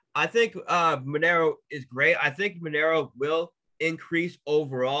I think Monero is great. I think Monero will increase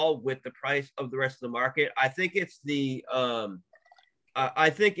overall with the price of the rest of the market. I think it's I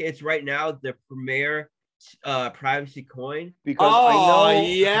think it's right now the premier privacy coin. Because I know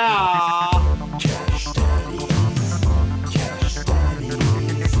yeah.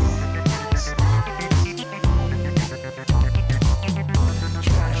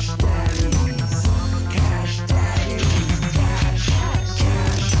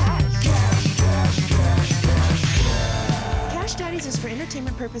 Is for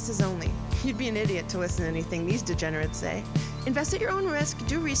entertainment purposes only. You'd be an idiot to listen to anything these degenerates say. Invest at your own risk,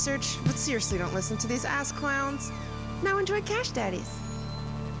 do research, but seriously don't listen to these ass clowns. Now enjoy Cash Daddies.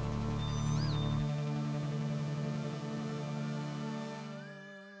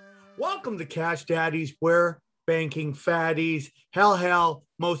 Welcome to Cash Daddies. We're banking fatties. Hell,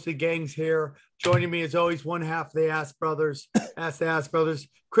 most of the gang's here. Joining me as always, one half of the Ass Brothers,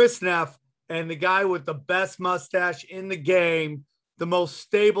 Chris Neff, and the guy with the best mustache in the game, the most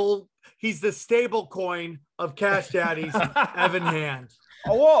stable. He's the stable coin of Cash Daddies, Evan Hand.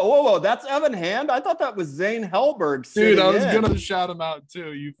 Oh, whoa. That's Evan Hand? I thought that was Zane Hellberg. Dude, I was going to shout him out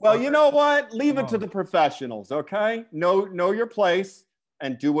too. You know what? Leave it to the professionals, okay? Know your place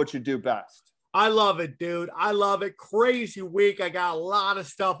and do what you do best. I love it, dude. I love it. Crazy week. I got a lot of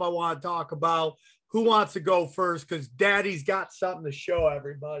stuff I want to talk about. Who wants to go first? Because Daddy's got something to show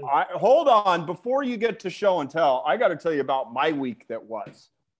everybody. Hold on. Before you get to show and tell, I got to tell you about my week that was.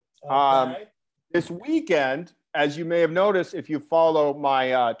 Okay. This weekend, as you may have noticed, if you follow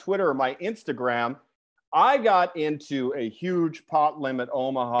my Twitter or my Instagram, I got into a huge Pot Limit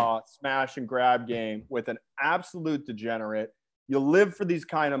Omaha smash and grab game with an absolute degenerate. You live for these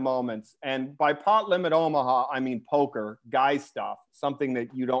kind of moments. And by Pot Limit Omaha, I mean poker, guy stuff, something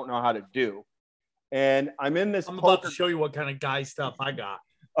that you don't know how to do. And I'm in this. I'm about to show you what kind of guy stuff I got.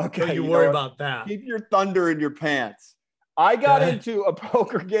 Okay. Don't you worry about that. Keep your thunder in your pants. I got into a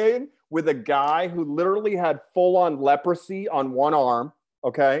poker game with a guy who literally had full-on leprosy on one arm.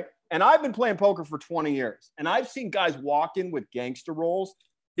 Okay. And I've been playing poker for 20 years. And I've seen guys walk in with gangster rolls.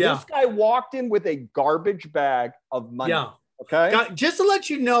 Yeah. This guy walked in with a garbage bag of money. Yeah. Okay. Just to let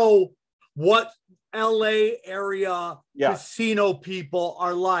you know what LA area casino people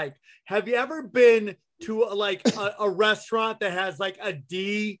are like. Have you ever been to a restaurant that has like a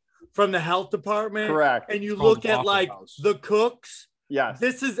D from the health department? Correct. And you look at like the cooks. Yes.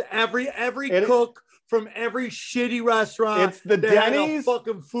 This is every cook from every shitty restaurant. It's the Denny's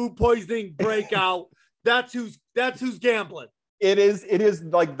fucking food poisoning breakout. That's who's gambling. It is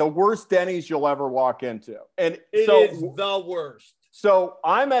like the worst Denny's you'll ever walk into. And it is the worst. So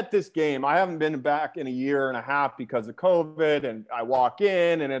I'm at this game. I haven't been back in a year and a half because of COVID. And I walk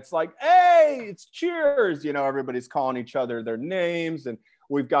in and it's like, hey, it's cheers. You know, everybody's calling each other their names. And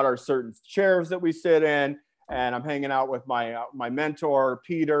we've got our certain chairs that we sit in. And I'm hanging out with my mentor,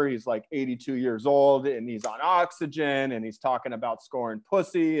 Peter. He's like 82 years old and he's on oxygen. And he's talking about scoring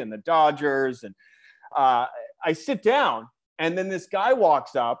pussy and the Dodgers. And I sit down and then this guy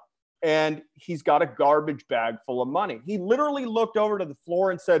walks up. And he's got a garbage bag full of money. He literally looked over to the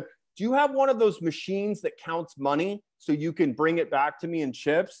floor and said, do you have one of those machines that counts money so you can bring it back to me in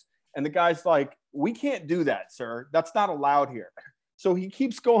chips? And the guy's like, we can't do that, sir. That's not allowed here. So he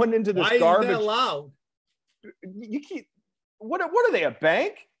keeps going into this garbage. Why isn't that allowed? What are they, a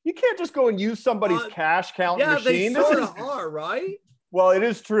bank? You can't just go and use somebody's cash counting machine. Yeah, they sort of are, right? Well, it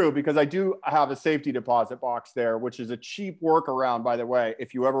is true because I do have a safety deposit box there, which is a cheap workaround, by the way.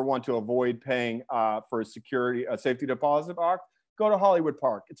 If you ever want to avoid paying for a safety deposit box, go to Hollywood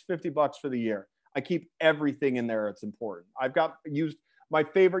Park. It's $50 for the year. I keep everything in there. It's important. I've got my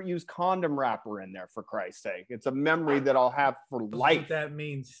favorite used condom wrapper in there, for Christ's sake. It's a memory that I'll have for life. What that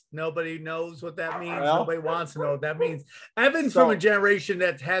means. Nobody knows what that means. Nobody wants to know what that means. Evan's from a generation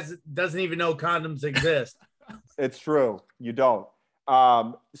that doesn't even know condoms exist. It's true. You don't.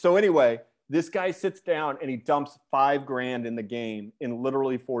 So anyway, this guy sits down and he dumps $5,000 in the game in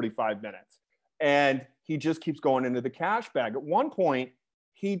literally 45 minutes. And he just keeps going into the cash bag. At one point,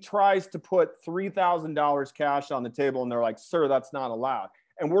 he tries to put $3,000 cash on the table and they're like, sir, that's not allowed.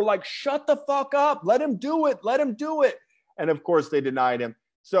 And we're like, shut the fuck up. Let him do it. Let him do it. And of course they denied him.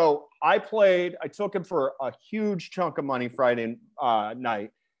 So I took him for a huge chunk of money Friday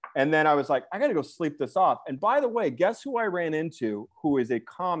night. And then I was like, I got to go sleep this off. And by the way, guess who I ran into who is a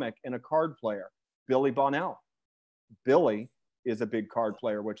comic and a card player? Billy Bonnell. Billy is a big card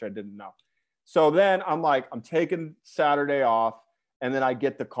player, which I didn't know. So then I'm like, I'm taking Saturday off. And then I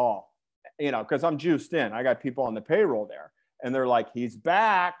get the call, because I'm juiced in. I got people on the payroll there. And they're like, he's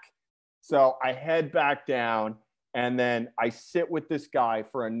back. So I head back down. And then I sit with this guy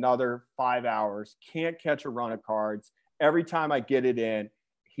for another 5 hours, can't catch a run of cards. Every time I get it in,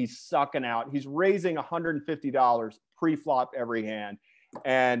 he's sucking out. He's raising $150 pre-flop every hand.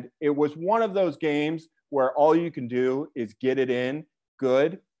 And it was one of those games where all you can do is get it in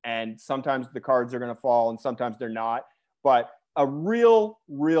good. And sometimes the cards are going to fall and sometimes they're not. But a real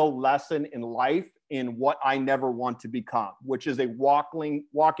lesson in life in what I never want to become, which is a walking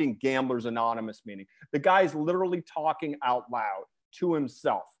Gamblers Anonymous meeting. The guy's literally talking out loud to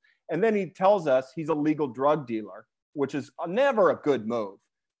himself. And then he tells us he's a legal drug dealer, which is never a good move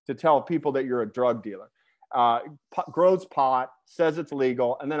to tell people that you're a drug dealer. Grows pot, says it's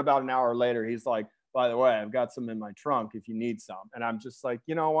legal. And then about an hour later, he's like, by the way, I've got some in my trunk if you need some. And I'm just like,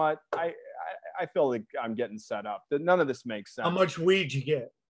 you know what? I feel like I'm getting set up. None of this makes sense. How much weed you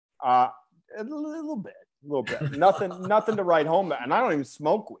get? A little bit. Nothing to write home about. And I don't even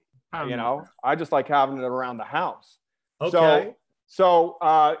smoke weed. You know, I just like having it around the house. Okay.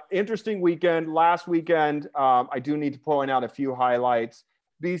 So interesting weekend. Last weekend, I do need to point out a few highlights.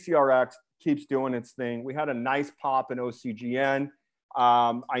 BCRX keeps doing its thing. We had a nice pop in OCGN.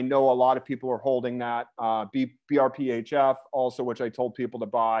 I know a lot of people are holding that. BRPHF also, which I told people to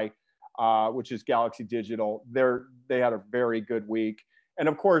buy, which is Galaxy Digital. They had a very good week. And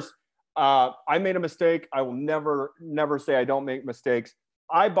of course, I made a mistake. I will never say I don't make mistakes.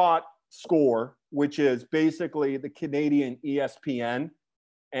 I bought Score, which is basically the Canadian ESPN,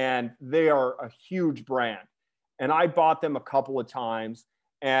 and they are a huge brand. And I bought them a couple of times.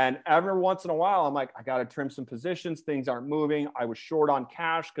 And every once in a while, I'm like, I got to trim some positions. Things aren't moving. I was short on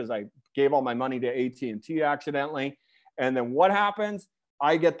cash because I gave all my money to AT&T accidentally. And then what happens?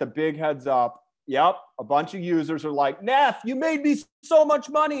 I get the big heads up. Yep. A bunch of users are like, Neff, you made me so much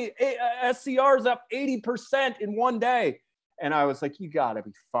money. SCR is up 80% in one day. And I was like, you got to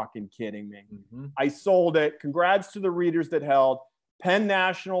be fucking kidding me. Mm-hmm. I sold it. Congrats to the readers that held. Penn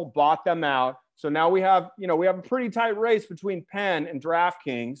National bought them out. So now we have a pretty tight race between Penn and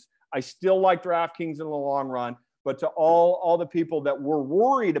DraftKings. I still like DraftKings in the long run, but to all the people that were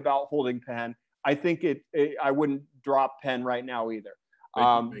worried about holding Penn, I think I wouldn't drop Penn right now either.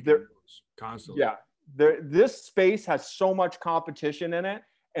 Constantly. Yeah, this space has so much competition in it,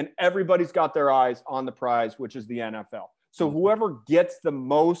 and everybody's got their eyes on the prize, which is the NFL. So whoever gets the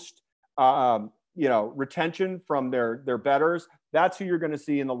most, retention from their bettors, that's who you're going to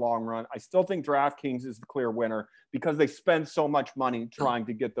see in the long run. I still think DraftKings is the clear winner because they spend so much money trying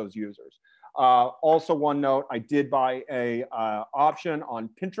to get those users. Also, one note, I did buy a option on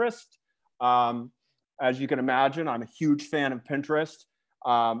Pinterest. As you can imagine, I'm a huge fan of Pinterest.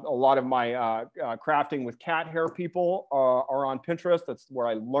 A lot of my crafting with cat hair people are on Pinterest. That's where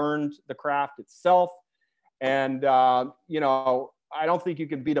I learned the craft itself. And, I don't think you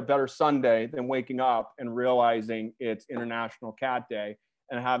can beat a better Sunday than waking up and realizing it's International Cat Day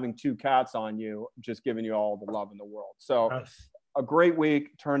and having 2 cats on you, just giving you all the love in the world. So a great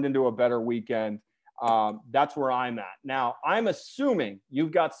week turned into a better weekend. That's where I'm at. Now, I'm assuming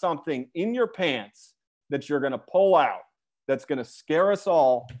you've got something in your pants that you're going to pull out that's going to scare us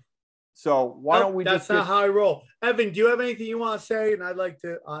all. So why don't we That's not how I roll. Evan, do you have anything you want to say? And I'd like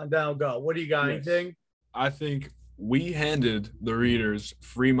to now go. What do you got? Yes. Anything? I think we handed the readers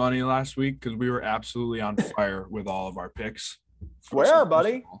free money last week because we were absolutely on fire with all of our picks. Swear,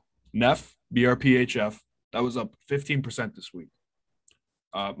 buddy. Neff, BRPHF, that was up 15% this week.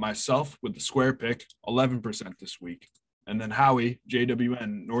 Myself with the square pick, 11% this week. And then Howie,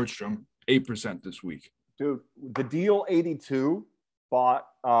 JWN, Nordstrom, 8% this week. Dude, the Deal 82 bought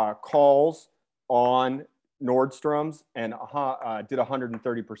calls on Nordstrom's and did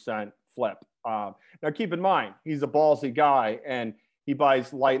 130% flip. Now, keep in mind, he's a ballsy guy, and he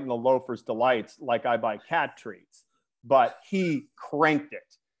buys Light and the Loafers Delights like I buy cat treats. But he cranked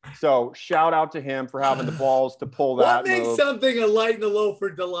it. So shout out to him for having the balls to pull that What makes move. something a Light and the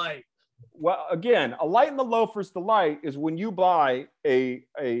Loafer Delight? Well, again, a Light and the Loafers Delight is when you buy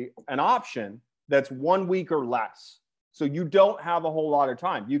an option that's 1 week or less. So you don't have a whole lot of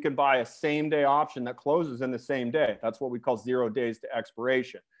time. You can buy a same-day option that closes in the same day. That's what we call 0 days to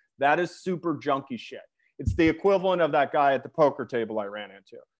expiration. That is super junky shit. It's the equivalent of that guy at the poker table I ran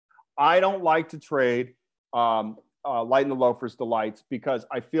into. I don't like to trade Light and the Loafers Delights because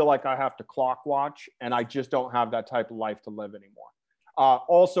I feel like I have to clock watch, and I just don't have that type of life to live anymore.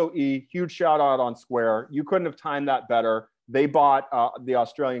 Also, huge shout out on Square. You couldn't have timed that better. They bought the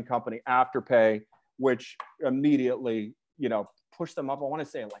Australian company Afterpay, which immediately, pushed them up. I want to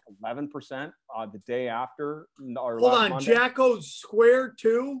say like 11% the day after. Hold on, Monday. Jacko's Square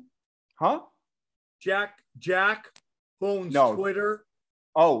too? Huh? Jack owns Twitter.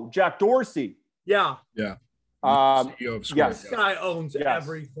 Oh, Jack Dorsey. Yeah. Yeah. CEO of Square. Yes. This guy owns Yes.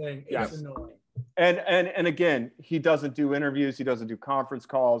 everything. It's Yes. annoying. And again, he doesn't do interviews. He doesn't do conference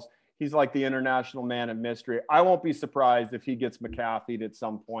calls. He's like the international man of mystery. I won't be surprised if he gets McAfee'd at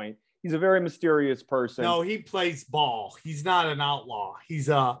some point. He's a very mysterious person. No, he plays ball. He's not an outlaw. He's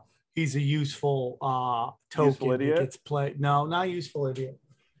a useful token. Useful idiot? That gets played. No, not useful idiot.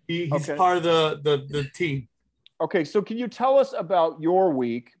 He's Okay. part of the team. Okay, so can you tell us about your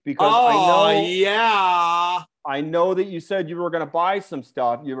week? Because Yeah. I know that you said you were going to buy some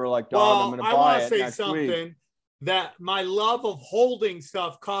stuff. You were like, dog, I'm Well, going I to buy want it to say next something week. that my love of holding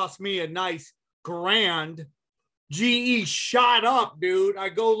stuff cost me a nice grand. GE shot up, dude. I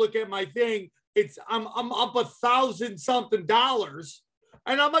go look at my thing. I'm up $1,000-something,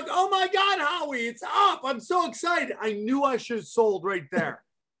 and I'm like, oh my God, Howie, it's up. I'm so excited. I knew I should have sold right there,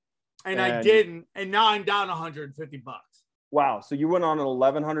 and I And- didn't. And now I'm down $150. Wow. So you went on an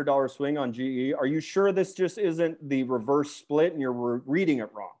 $1,100 swing on GE. Are you sure this just isn't the reverse split and you're reading it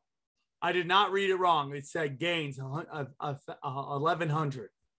wrong? I did not read it wrong. It said gains 1,100.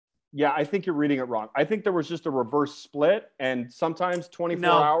 Yeah, I think you're reading it wrong. I think there was just a reverse split and sometimes 24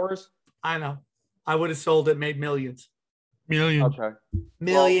 No. hours. I know. I would have sold it, made millions. Million. Okay.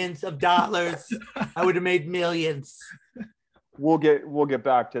 Millions of dollars. I would have made millions. We'll get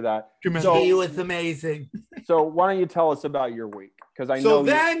back to that. So- He was amazing. So why don't you tell us about your week? Because I know So you-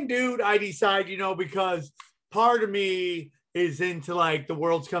 then, dude, I decide, because part of me is into like the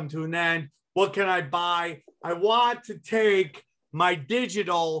world's come to an end. What can I buy? I want to take my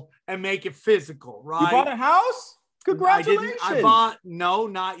digital and make it physical, right? you bought a house? Congratulations. No,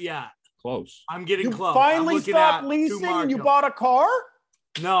 not yet. Close. I'm getting You close. finally I'm looking stopped at leasing and you Marco. bought a car?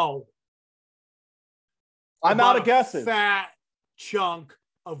 No. I'm I out bought of guesses. a fat chunk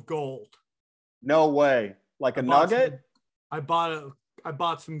of gold. No way. Like a I bought nugget? I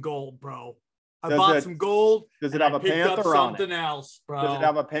bought some gold, bro. I Does bought it- some gold. Does it and have I a picked up panther on it? something else, bro. Does it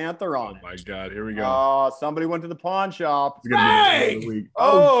have a panther Oh on it? my God. Here we go. Oh, somebody went to the pawn shop. It's gonna be the end of Bang! the week.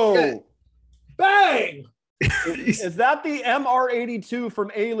 Oh, Bang! is that the MR82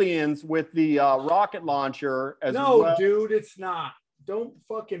 from Aliens with the rocket launcher as No, well? dude, it's not. Don't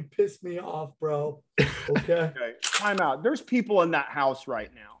fucking piss me off, bro. Okay. Okay, time out. There's people in that house right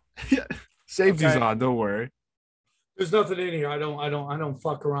now. Safety's Okay. on. Don't worry. There's nothing in here. I don't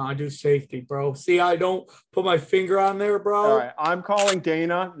fuck around. I do safety, bro. See, I don't put my finger on there, bro. All right, I'm calling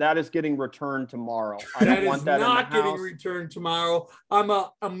Dana. That is getting returned tomorrow. I That don't is want that not in the getting house. returned tomorrow. I'm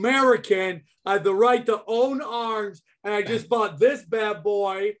a American. I have the right to own arms, and I just bought this bad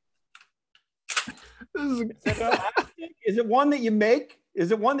boy. This is Is it one that you make?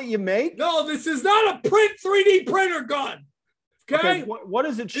 Is it one that you make? No, this is not a 3D printer gun. Okay, What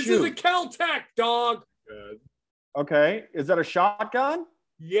does it this shoot? is a Caltech, dog. good. Okay, is that a shotgun?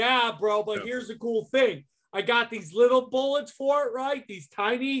 Yeah, bro. But Yeah. here's the cool thing. I got these little bullets for it, right? These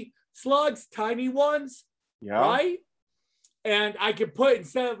tiny slugs, tiny ones, Yeah. right? And I could put,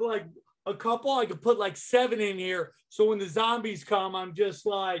 instead of like a couple, I could put like 7 in here. So when the zombies come, I'm just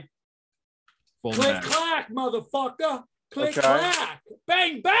like, Full click, max. clack, motherfucker. Click, Okay. clack.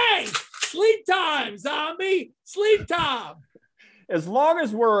 Bang, bang. Sleep time, zombie. Sleep time. As long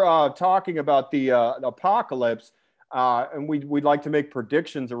as we're talking about the apocalypse, and we'd like to make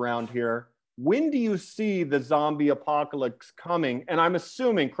predictions around here, when do you see the zombie apocalypse coming? And I'm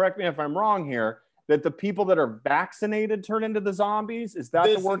assuming, correct me if I'm wrong here, that the people that are vaccinated turn into the zombies? Is that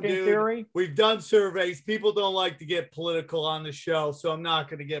Listen, the working dude, theory? We've done surveys. People don't like to get political on the show, so I'm not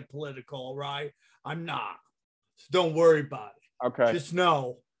going to get political, right? I'm not. So don't worry about it. Okay. Just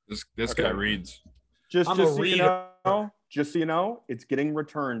know. This guy reads. Just I'm a so you reader. know, just so you know, it's getting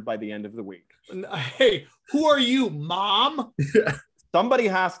returned by the end of the week. Hey, who are you, mom? Somebody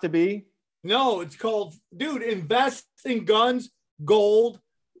has to be. No, it's called, dude, invest in guns, gold,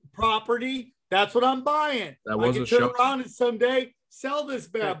 property. That's what I'm buying. That was I can a turn show. around and someday sell this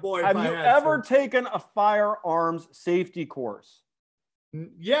bad boy. Have if I you had ever to. taken a firearms safety course?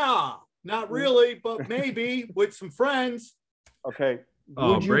 Yeah, not really, but maybe with some friends. Okay.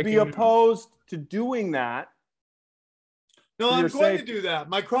 Oh, Would you be breaking- opposed to doing that? No, For I'm your going to safety. do that.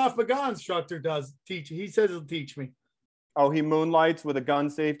 My Krav Maga instructor does teach. He says he'll teach me. Oh, he moonlights with a gun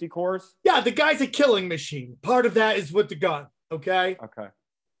safety course? Yeah, the guy's a killing machine. Part of that is with the gun. Okay. Okay.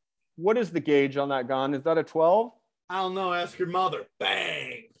 What is the gauge on that gun? Is that a 12? I don't know. Ask your mother.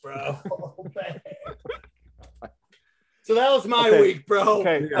 Bang, bro. Bang. So that was my Okay. week, bro.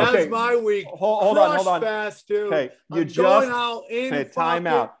 Okay, That okay. was my week. Hold on, hold on. Fast, dude. Okay, you I'm just going out in okay, time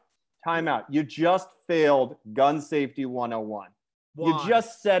fucking- out. Time out. You just failed gun safety 101. You Why?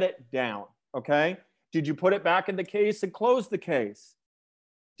 just set it down. Okay. Did you put it back in the case and close the case?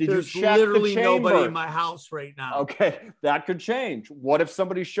 Did There's you check literally the nobody chamber? in my house right now. Okay, that could change. What if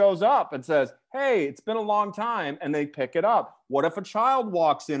somebody shows up and says, hey, it's been a long time, and they pick it up? What if a child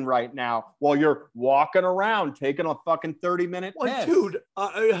walks in right now while you're walking around taking a fucking 30-minute piss?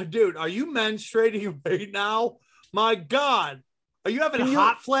 Dude, are you menstruating right now? My God. Are you having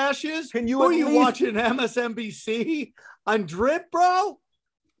hot flashes? Can you Who at are you least- watching MSNBC on Drip, bro?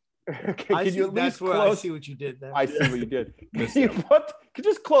 Can you at least close? I see what you did there. I see what you did. Missed Can you it. could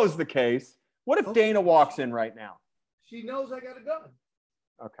just close the case? What if Dana walks in right now? She knows I got a gun.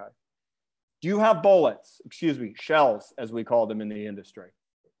 Okay. Do you have bullets? Excuse me, shells, as we call them in the industry.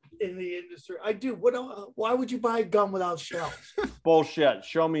 In the industry, I do. Why would you buy a gun without shells? Bullshit.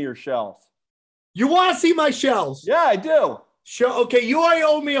 Show me your shells. You want to see my shells? Yeah, I do. Okay, you already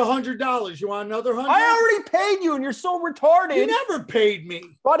owe me $100. You want another 100? I already paid you, and you're so retarded. You never paid me,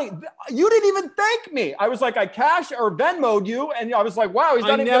 buddy. You didn't even thank me. I was like, I cash or Venmo'd you, and I was like, wow, he's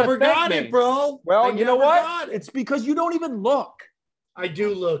not I even never gonna thank got me. it, bro. Well, you know what? It. It's because you don't even look. I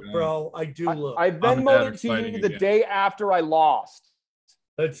do look, bro. I do look. I Venmo'd it to fighting you the again. day after I lost.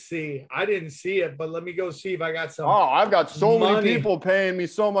 Let's see. I didn't see it, but let me go see if I got some. Oh, I've got so many money. people paying me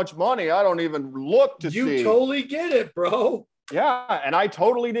so much money. I don't even look to You see. totally get it, bro. Yeah, and I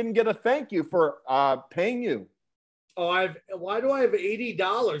totally didn't get a thank you for paying you. Oh, why do I have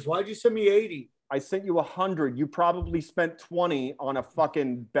 $80? Why'd you send me 80? I sent you 100. You probably spent 20 on a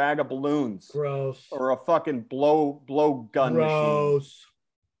fucking bag of balloons Gross. or a fucking blow gun machine. Gross.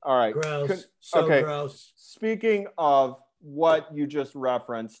 All right. Gross. So okay. gross. Speaking of what you just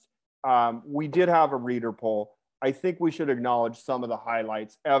referenced, we did have a reader poll. I think we should acknowledge some of the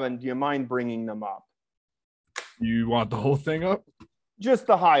highlights. Evan, do you mind bringing them up? You want the whole thing up? Just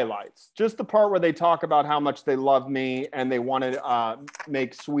the highlights, just the part where they talk about how much they love me and they want to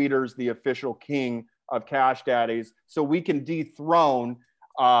make Sweeters the official king of Cash Daddies so we can dethrone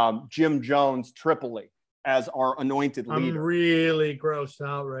Jim Jones Tripoli as our anointed I'm leader. really grossed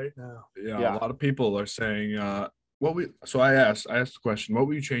out right now. Yeah, a lot of people are saying so I asked the question, what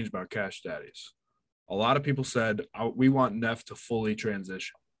would you change about Cash Daddies? A lot of people said we want Neff to fully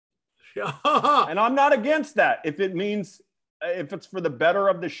transition. And I'm not against that if it's for the better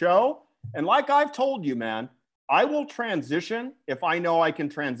of the show. And like I've told you, man, I will transition if I know I can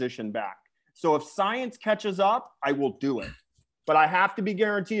transition back. So if science catches up, I will do it. But I have to be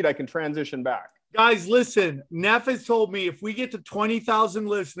guaranteed I can transition back. Guys, listen, Neff has told me if we get to 20,000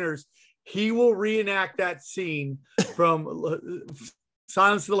 listeners, he will reenact that scene from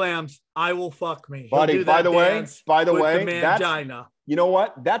Silence of the Lambs. I will fuck me. He'll Buddy, do by that the way, dance with the that's, mangina. you know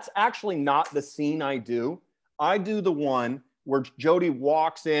what? That's actually not the scene I do. I do the one where Jody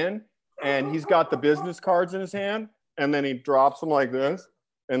walks in and he's got the business cards in his hand and then he drops them like this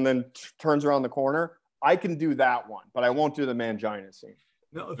and then turns around the corner. I can do that one, but I won't do the mangina scene.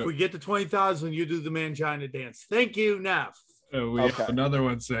 No, if we get to 20,000, you do the mangina dance. Thank you, Neff. We have another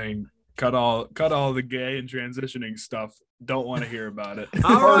one saying, cut all the gay and transitioning stuff. Don't want to hear about it.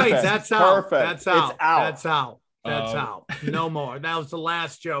 All right, that's out. Perfect. That's out. It's out. That's out. That's out. No more. That was the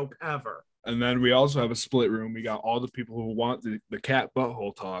last joke ever. And then we also have a split room. We got all the people who want the cat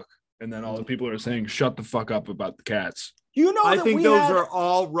butthole talk, and then all the people who are saying, shut the fuck up about the cats. You know, I think those are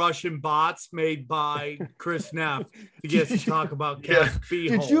all Russian bots made by Chris Neff to get to talk about cat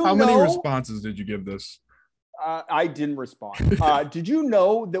beehole. How many responses did you give this? I didn't respond. Did you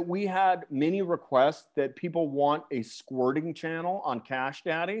know that we had many requests that people want a squirting channel on Cash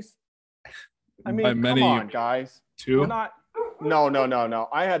Daddies? I mean, come on, guys. Two? We're not. No.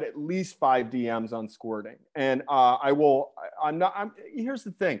 I had at least 5 DMs on squirting, and I'm not. Here's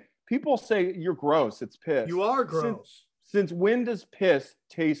the thing: people say you're gross. It's piss. You are gross. Since when does piss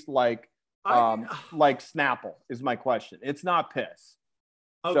taste like Snapple? Is my question. It's not piss.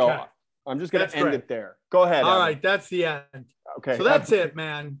 Okay. So I'm just gonna end it there. Go ahead. All Evan. right, that's the end. Okay. So that's it,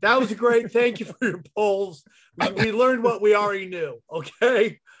 man. That was great. Thank you for your polls. We learned what we already knew.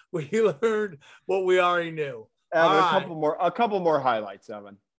 Okay, we learned what we already knew. Evan, a couple more highlights,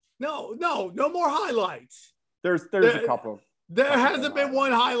 Evan. No more highlights. There's a couple. There hasn't been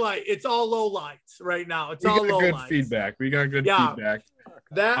one highlight. It's all low lights right now. It's we all got low good lights. feedback. We got good feedback.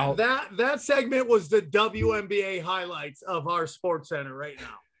 That segment was the WNBA highlights of our Sports Center right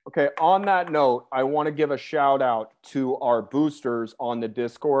now. Okay, on that note, I want to give a shout out to our boosters on the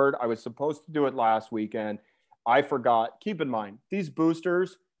Discord. I was supposed to do it last weekend. I forgot. Keep in mind, these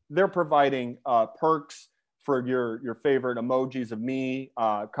boosters, they're providing perks for your favorite emojis of me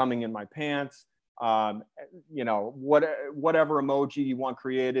coming in my pants. Whatever emoji you want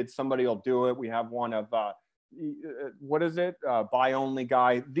created, somebody will do it. We have one of what is it? Buy only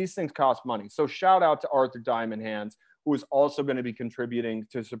guy. These things cost money. So shout out to Arthur Diamond Hands. who is also going to be contributing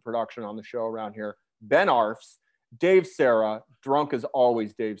to some production on the show around here. Ben Arfs, Dave Sarah, drunk as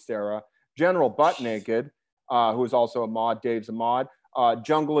always, Dave Sarah, General Butt Naked, who is also a mod, Dave's a mod,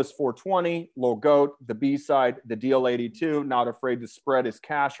 Junglist 420, Lil Goat, the B-side, the Deal 82, not afraid to spread his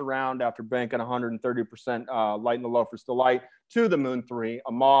cash around after banking 130% light in the loafers delight, to the Moon 3,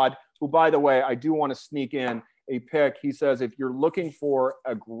 a mod, who, by the way, I do want to sneak in a pick. He says if you're looking for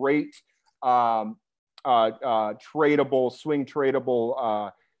a great tradable, swing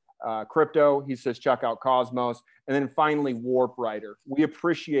tradable crypto, he says check out Cosmos. And then finally, Warp Rider. We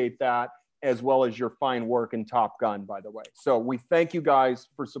appreciate that, as well as your fine work in Top Gun, by the way. So we thank you guys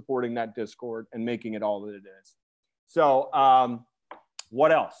for supporting that Discord and making it all that it is. So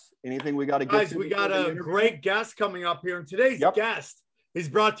what else? Anything we got to get guys, to? We got a great guest coming up here. And today's guest is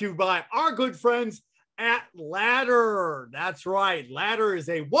brought to you by our good friends at Ladder. That's right. Ladder is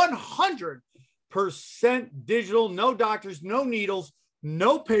a 100% digital, no doctors, no needles,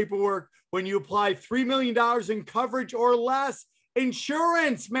 no paperwork. When you apply $3 million in coverage or less,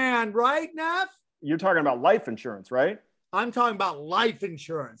 insurance, man, right, Neff? You're talking about life insurance, right? I'm talking about life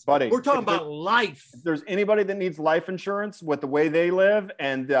insurance. Buddy, we're talking about life. If there's anybody that needs life insurance with the way they live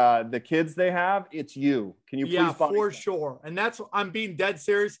and the kids they have, it's you. Can you please? Yeah, for sure. And I'm being dead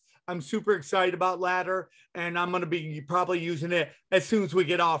serious. I'm super excited about Ladder, and I'm going to be probably using it as soon as we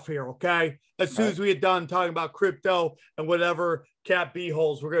get off here, okay? As soon as we get done talking about crypto and whatever cat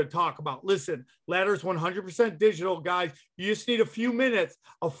b-holes we're going to talk about. Listen, Ladder's 100% digital, guys. You just need a few minutes,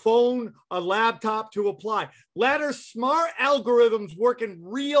 a phone, a laptop to apply. Ladder's smart algorithms work in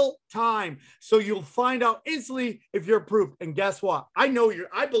real time, so you'll find out instantly if you're approved. And guess what? I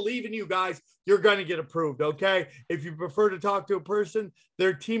believe in you guys. You're going to get approved, okay? If you prefer to talk to a person,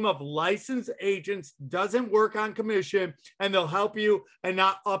 their team of licensed agents doesn't work on commission, and they'll help you and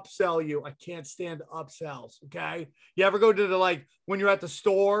not upsell you. I can't stand upsells, okay? You ever go to when you're at the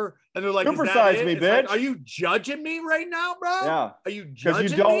store and they're like, supersize me, bitch. Are you judging me right now, bro? Yeah. Are you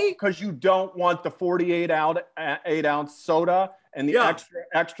judging me? Because you don't want the 48-ounce soda and the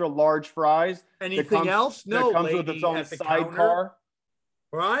extra large fries. Anything else? No, it comes with its own sidecar.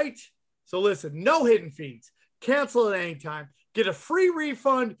 Right? So listen, no hidden fees. Cancel at any time. Get a free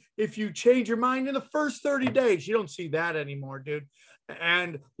refund if you change your mind in the first 30 days. You don't see that anymore, dude.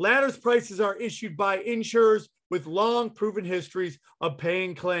 And Ladder's prices are issued by insurers with long proven histories of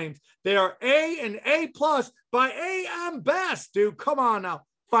paying claims. They are A and A+ by AM Best, dude. Come on now.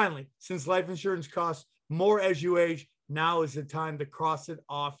 Finally, since life insurance costs more as you age, now is the time to cross it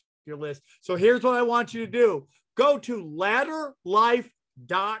off your list. So here's what I want you to do. Go to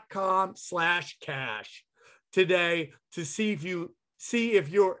ladderlife.com/cash today to see if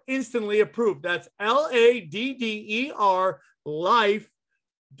you're instantly approved. That's LADDER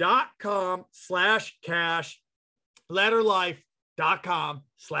life.com/cash,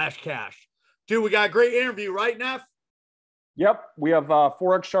 ladderlife.com/cash. Dude, we got a great interview, right, Neff? Yep, we have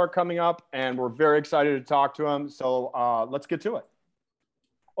Forex Shark coming up, and we're very excited to talk to him. So let's get to it.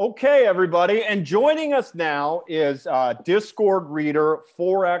 Okay, everybody, and joining us now is Discord reader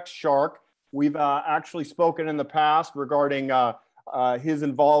Forex Shark. We've actually spoken in the past regarding his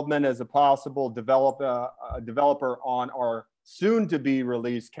involvement as a possible developer on our soon-to-be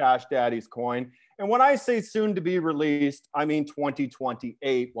released Cash Daddy's coin. And when I say soon-to-be released, I mean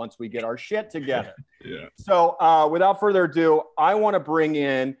 2028 once we get our shit together. Yeah. So without further ado, I want to bring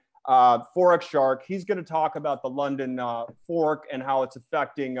in Forex Shark. He's going to talk about the London fork and how it's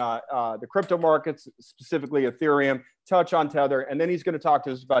affecting the crypto markets, specifically Ethereum, touch on Tether, and then he's going to talk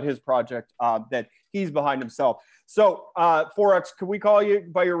to us about his project that he's behind himself. So Forex, could we call you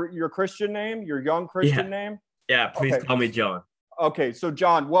by your Christian name, your young Christian name? Yeah, please call me John. Okay, so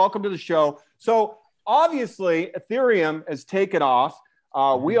John, welcome to the show. So obviously Ethereum has taken off.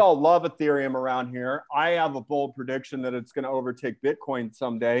 We all love Ethereum around here. I have a bold prediction that it's going to overtake Bitcoin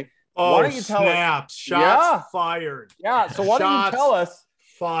someday. Oh, why don't you tell us? Shots fired. Yeah. So why don't you tell us?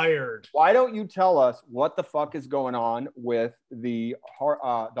 Fired. Why don't you tell us what the fuck is going on with the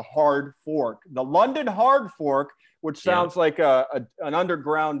hard fork, the London hard fork, which sounds like an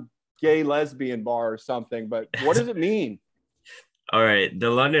underground gay lesbian bar or something. But what does it mean? All right, the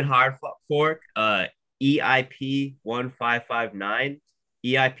London hard fork, EIP 1559.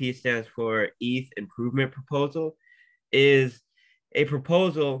 EIP stands for ETH Improvement Proposal, is a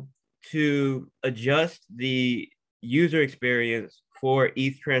proposal to adjust the user experience for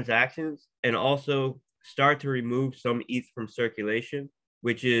ETH transactions and also start to remove some ETH from circulation,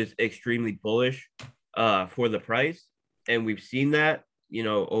 which is extremely bullish for the price. And we've seen that,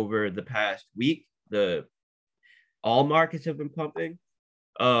 over the past week, all markets have been pumping.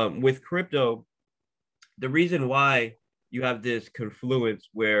 With crypto, the reason why you have this confluence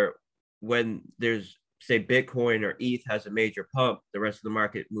where when there's say Bitcoin or ETH has a major pump, the rest of the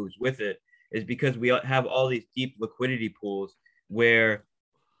market moves with it, is because we have all these deep liquidity pools where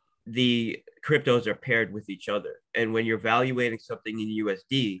the cryptos are paired with each other. And when you're valuating something in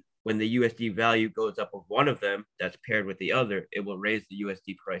USD, when the USD value goes up of one of them that's paired with the other, it will raise the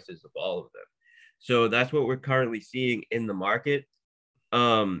USD prices of all of them. So that's what we're currently seeing in the market.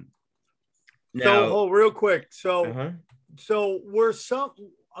 Now, so real quick. So uh-huh. so were some,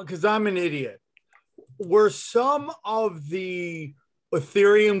 because I'm an idiot, were some of the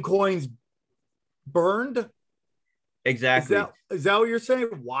Ethereum coins burned? Exactly. Is that what you're saying?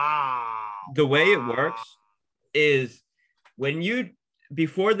 Wow. The way it works is when you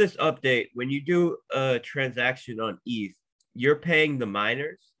before this update, when you do a transaction on ETH, you're paying the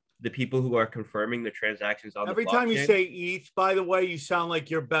miners, the people who are confirming the transactions on Every the blockchain. time you say ETH, by the way, you sound like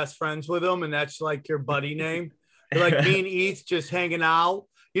you're best friends with them, and that's like your buddy name. You're like me and ETH just hanging out.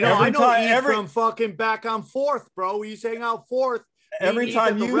 You know, I know ETH from fucking back on Fourth, bro. We used to hang out Fourth. Every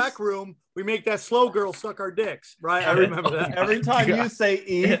time in the rec room, we make that slow girl suck our dicks, right? I remember that. Every time you say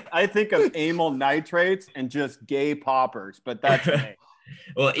ETH, I think of amyl nitrates and just gay poppers, but that's me.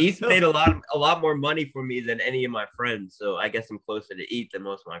 Well, ETH made a lot more money for me than any of my friends, so I guess I'm closer to ETH than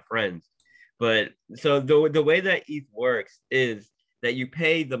most of my friends. But so the way that ETH works is that you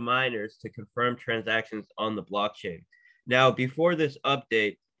pay the miners to confirm transactions on the blockchain. Now, before this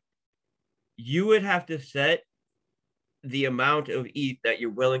update, you would have to set the amount of ETH that you're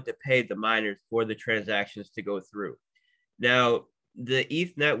willing to pay the miners for the transactions to go through. Now, the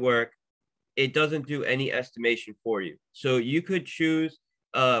ETH network, it doesn't do any estimation for you. So you could choose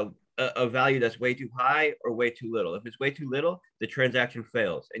a value that's way too high or way too little. If it's way too little, the transaction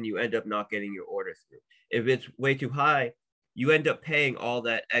fails and you end up not getting your order through. If it's way too high, you end up paying all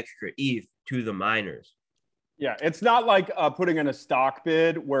that extra ETH to the miners. Yeah, it's not like putting in a stock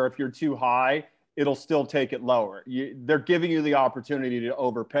bid where if you're too high, it'll still take it lower. They're giving you the opportunity to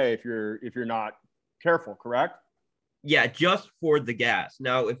overpay if you're not careful, correct? Yeah, just for the gas.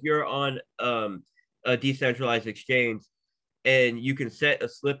 Now, if you're on a decentralized exchange and you can set a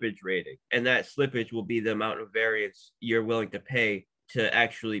slippage rating, and that slippage will be the amount of variance you're willing to pay to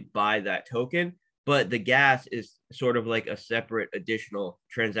actually buy that token. But the gas is sort of like a separate additional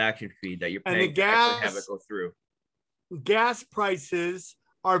transaction fee that you're paying to actually have it go through. Gas prices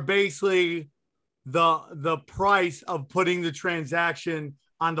are basically the price of putting the transaction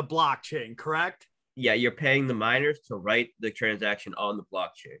on the blockchain, correct? Yeah, you're paying the miners to write the transaction on the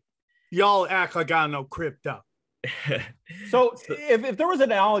blockchain. Y'all act like I don't know crypto. So if there was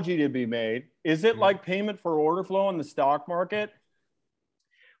an analogy to be made, is it like payment for order flow in the stock market?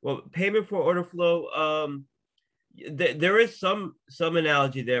 Well, payment for order flow, there is some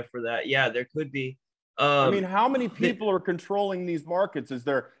analogy there for that. Yeah, there could be. I mean, how many people are controlling these markets? Is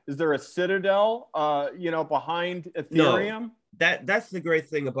there a citadel, behind Ethereum? No, that's the great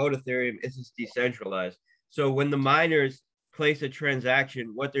thing about Ethereum is it's decentralized. So when the miners place a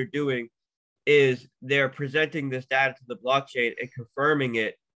transaction, what they're doing is they're presenting this data to the blockchain and confirming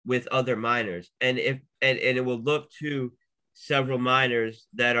it with other miners, and it will look to several miners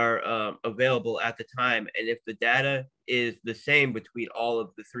that are available at the time. And if the data is the same between all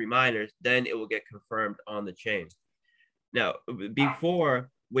of the three miners, then it will get confirmed on the chain. Now, before,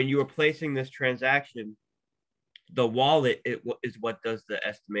 when you were placing this transaction, the wallet is what does the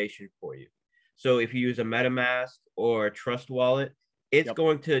estimation for you. So if you use a MetaMask or a Trust Wallet, it's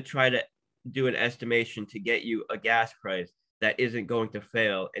going to try to do an estimation to get you a gas price that isn't going to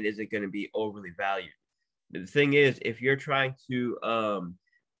fail and isn't going to be overly valued. The thing is, if you're trying to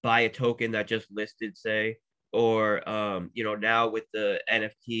buy a token that just listed, say, or now with the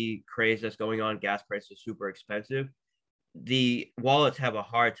NFT craze that's going on, gas prices are super expensive. The wallets have a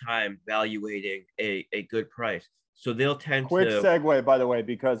hard time valuating a good price, so they'll tend Quick to. segue, by the way,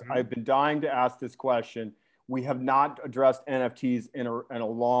 because I've been dying to ask this question. We have not addressed NFTs in a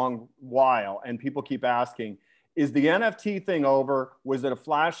long while, and people keep asking, is the NFT thing over? Was it a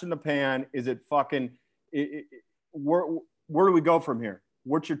flash in the pan? Is it fucking? Where do we go from here?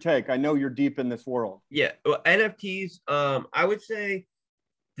 What's your take? I know you're deep in this world. Yeah, well, NFTs. I would say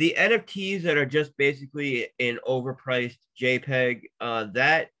the NFTs that are just basically an overpriced JPEG,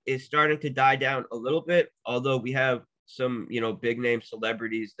 that is starting to die down a little bit. Although we have some, big name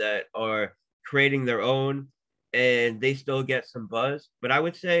celebrities that are creating their own, and they still get some buzz. But I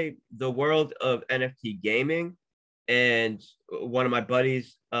would say the world of NFT gaming, and one of my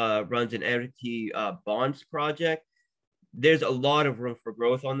buddies runs an NFT bonds project. There's a lot of room for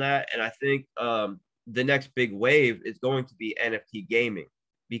growth on that. And I think the next big wave is going to be NFT gaming,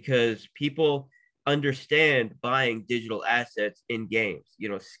 because people understand buying digital assets in games,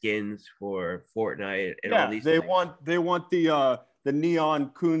 skins for Fortnite and all these they things. want the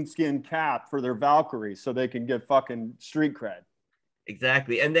neon coonskin cap for their Valkyrie so they can get fucking street cred.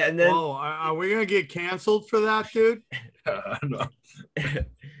 Exactly. And then Whoa, are we gonna get canceled for that, dude? No.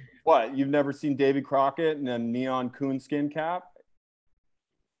 What, you've never seen Davy Crockett in a neon coonskin cap?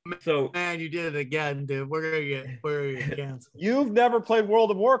 So Man, you did it again, dude. We're gonna get canceled. You've never played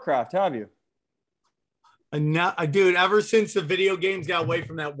World of Warcraft, have you? Dude, ever since the video games got away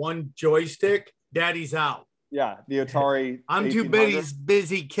from that one joystick, Daddy's out. Yeah, the Atari. I'm too 1800.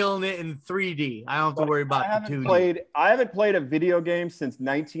 busy killing it in 3D. I don't have to worry about the 2D. I haven't played a video game since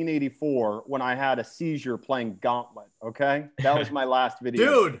 1984 when I had a seizure playing Gauntlet. Okay, that was my last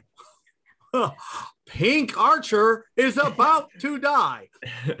video. Dude, Pink Archer is about to die.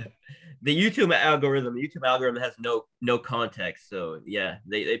 The YouTube algorithm has no context. So yeah,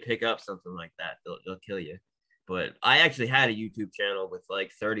 they pick up something like that, they'll kill you. But I actually had a YouTube channel with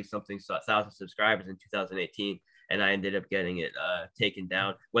like 30-something thousand subscribers in 2018, and I ended up getting it taken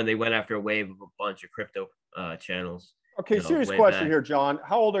down when they went after a wave of a bunch of crypto channels. Okay, serious question here, John.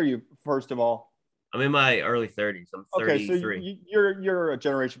 How old are you, first of all? I'm in my early 30s. I'm 33. Okay, so you're a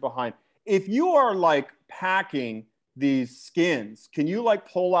generation behind. If you are like packing these skins, can you like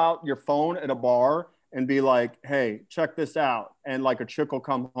pull out your phone at a bar and be like, hey, check this out, and like a chick will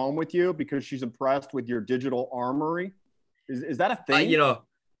come home with you because she's impressed with your digital armory? Is that a thing?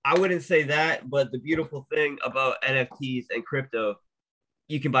 I wouldn't say that, but the beautiful thing about NFTs and crypto,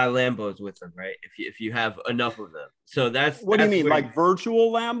 you can buy Lambos with them, right? If you have enough of them. So that's what do you mean, like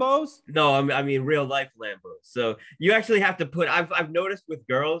virtual Lambos? No, I mean real life Lambos. So you actually have to put. I've noticed with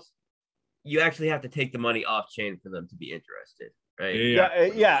girls, you actually have to take the money off chain for them to be interested. Right?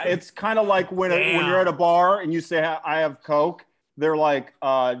 Yeah. It's kind of like when you're at a bar and you say, I have Coke, they're like,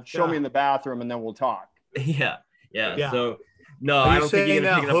 show me in the bathroom and then we'll talk. Yeah. So no, Are I you don't saying think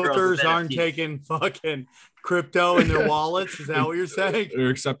that hookers aren't taking fucking crypto in their wallets? Is that what you're saying? They're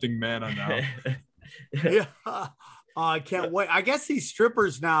accepting mana now. Yeah. I can't wait. I guess these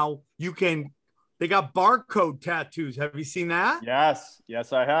strippers now, they got barcode tattoos. Have you seen that?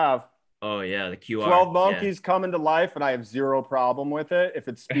 Yes, I have. Oh yeah, the QR. 12 monkeys coming to life, and I have zero problem with it if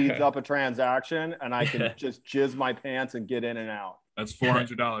it speeds up a transaction and I can just jizz my pants and get in and out. That's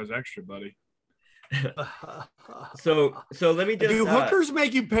 $400 extra, buddy. So let me just. Do hookers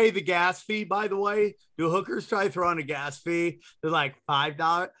make you pay the gas fee? By the way, do hookers try to throw on a gas fee? They're like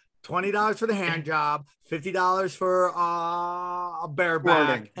 $5, $20 for the hand job, $50 for a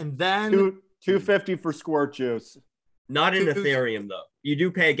bareback, and then $250 for squirt juice. Not in Ethereum though. You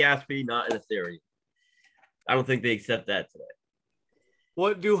do pay a gas fee, not in Ethereum. I don't think they accept that today.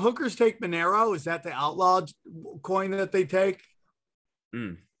 What do hookers take? Monero? Is that the outlawed coin that they take?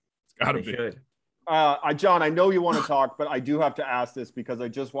 It's gotta be. Should. John, I know you want to talk, but I do have to ask this because I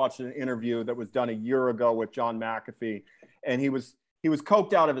just watched an interview that was done a year ago with John McAfee, and he was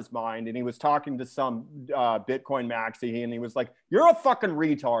coked out of his mind, and he was talking to some Bitcoin maxi, and he was like, "You're a fucking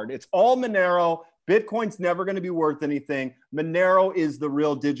retard. It's all Monero. Bitcoin's never going to be worth anything. Monero is the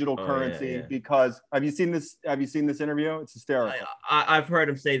real digital currency." Because have you seen this interview? It's hysterical. I've heard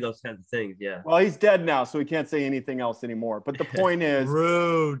him say those kinds of things. Yeah. Well, he's dead now, so he can't say anything else anymore. But the point is,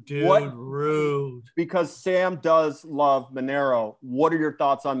 rude, dude. Rude. Because Sam does love Monero. What are your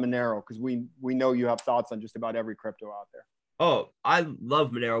thoughts on Monero? Because we know you have thoughts on just about every crypto out there. Oh, I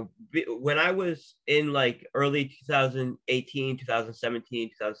love Monero. When I was in like early 2018, 2017,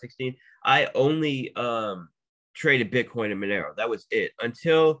 2016, I only traded Bitcoin and Monero. That was it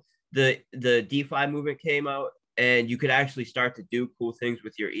until the DeFi movement came out and you could actually start to do cool things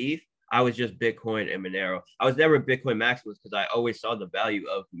with your ETH. I was just Bitcoin and Monero. I was never a Bitcoin maximalist because I always saw the value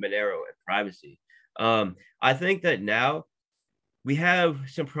of Monero and privacy. I think that now we have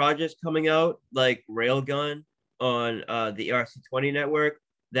some projects coming out like Railgun on the ERC20 network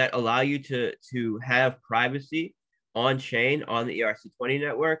that allow you to have privacy on chain on the ERC20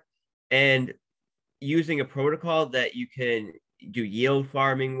 network and using a protocol that you can do yield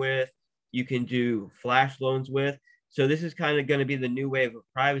farming with, you can do flash loans with. So this is kind of going to be the new wave of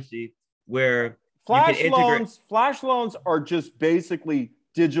privacy where flash loans are just basically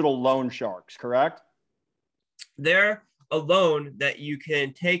digital loan sharks, correct? They're a loan that you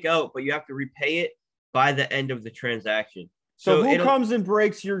can take out, but you have to repay it by the end of the transaction. So who comes and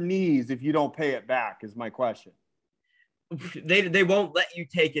breaks your knees if you don't pay it back is my question. They won't let you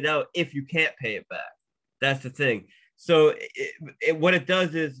take it out if you can't pay it back. That's the thing. So what it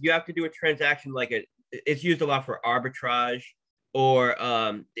does is you have to do a transaction it's used a lot for arbitrage, or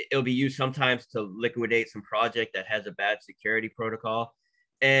it'll be used sometimes to liquidate some project that has a bad security protocol.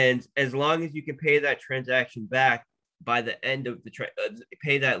 And as long as you can pay that transaction back by the end of the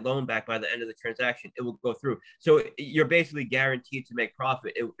pay that loan back by the end of the transaction, it will go through. So you're basically guaranteed to make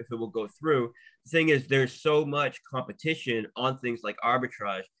profit if it will go through. The thing is, there's so much competition on things like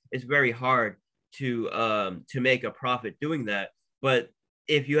arbitrage. It's very hard to make a profit doing that. But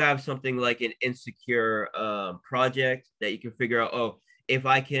if you have something like an insecure project that you can figure out, oh, if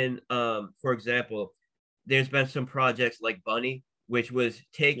I can, for example, there's been some projects like Bunny, which was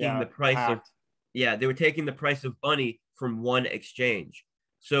taking the price hacked. they were taking the price of Bunny from one exchange.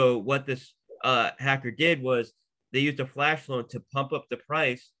 So what this hacker did was they used a flash loan to pump up the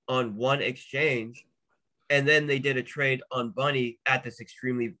price on one exchange, and then they did a trade on Bunny at this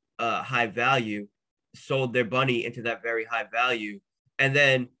extremely high value, sold their Bunny into that very high value, and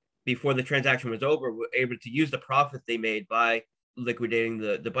then before the transaction was over, were able to use the profit they made by liquidating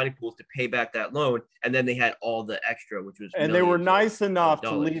the Bunny pools to pay back that loan, and then they had all the extra, which was and they were nice enough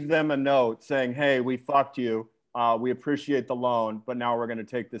to leave them a note saying, hey, we fucked you, we appreciate the loan, but now we're going to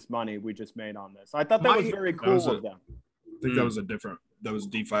take this money we just made on this. I thought that was very cool of them. I think that was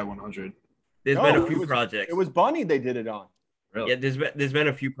DeFi 100. There's been a few projects. It was Bunny they did it on. Really? Yeah, there's been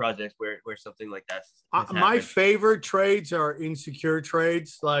a few projects where something like that. My favorite trades are insecure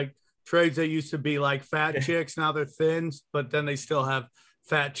trades, like trades that used to be like fat chicks, now they're thin, but then they still have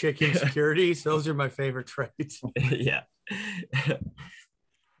fat chick insecurities. Those are my favorite trades. Yeah.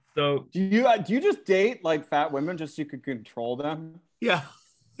 So do you just date like fat women just so you could control them? Yeah.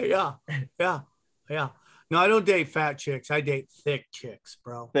 No, I don't date fat chicks. I date thick chicks,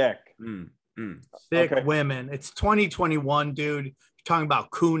 bro. Thick. Thick Okay. women. It's 2021, dude. You're talking about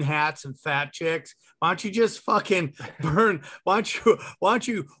coon hats and fat chicks. Why don't you just fucking burn? Why don't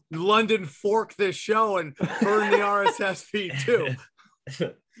you London fork this show and burn the RSS feed too?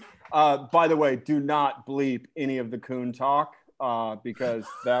 By the way, do not bleep any of the coon talk because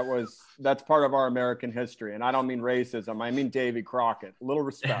that's part of our American history, and I don't mean racism. I mean Davy Crockett. A little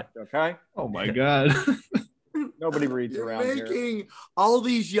respect, okay? Oh my God. Nobody reads You're around making here. all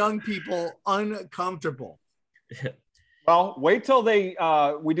these young people uncomfortable. Well, wait till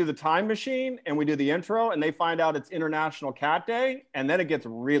we do the time machine and we do the intro and they find out it's International Cat Day, and then it gets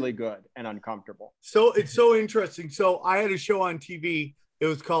really good and uncomfortable. So it's so interesting. So I had a show on TV. It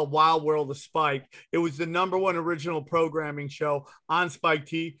was called Wild World of Spike. It was the #1 original programming show on Spike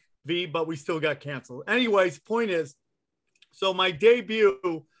TV, but we still got canceled. Anyways, point is, so my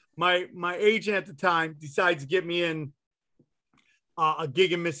debut, my agent at the time decides to get me in a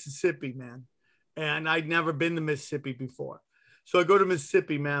gig in Mississippi, man. And I'd never been to Mississippi before. So I go to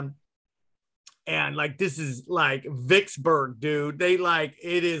Mississippi, man. And like, this is like Vicksburg, dude. It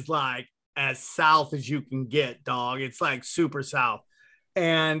is like as south as you can get, dog. It's like super south.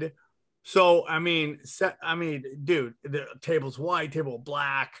 And so, I mean, dude, the table's white, table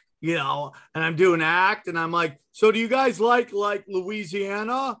black, and I'm doing act and I'm like, so do you guys like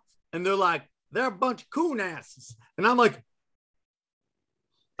Louisiana? And they're like, they're a bunch of coon asses. And I'm like,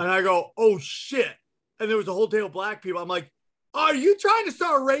 and I go, oh shit. And there was a whole table of black people. I'm like, are you trying to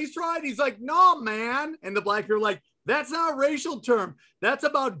start a race ride? He's like, no, man. And the black people are like, that's not a racial term. That's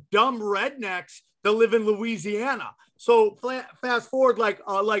about dumb rednecks that live in Louisiana. So fast forward, like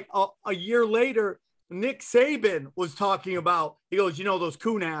a year later, Nick Saban was talking about, he goes, those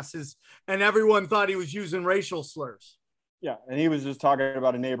coon asses. And everyone thought he was using racial slurs. Yeah. And he was just talking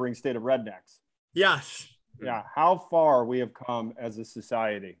about a neighboring state of rednecks. Yes. Yeah. How far we have come as a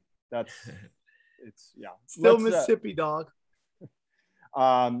society. Still Mississippi, dog.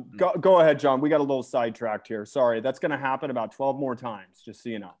 Go ahead, John. We got a little sidetracked here. Sorry. That's going to happen about 12 more times, just so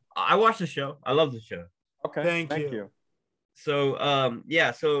you know. I watched the show. I love the show. Okay. Thank you. So,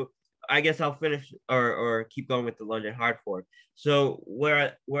 so I guess I'll finish or keep going with the London hard fork. So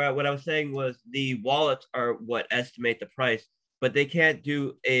what I was saying was the wallets are what estimate the price, but they can't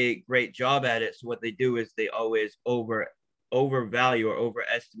do a great job at it. So what they do is they always overvalue or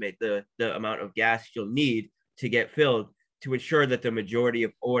overestimate the amount of gas you'll need to get filled to ensure that the majority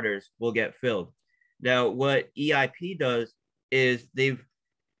of orders will get filled. Now, what EIP does is they've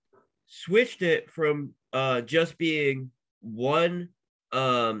switched it from just being one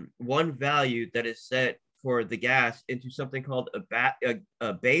value that is set for the gas into something called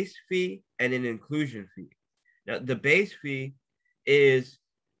a base fee and an inclusion fee. Now, the base fee is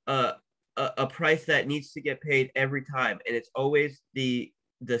a price that needs to get paid every time, and it's always the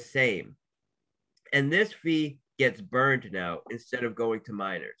same. And this fee gets burned now instead of going to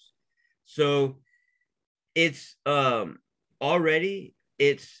miners. So it's already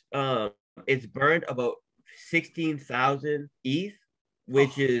it's burned about 16,000 ETH,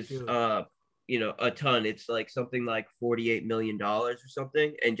 which is a ton. It's like something like $48 million or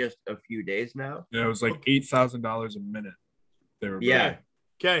something in just a few days now. Yeah, it was like $8,000 a minute. They were Yeah.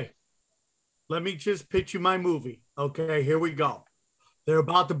 Okay. Let me just pitch you my movie. Okay, here we go. They're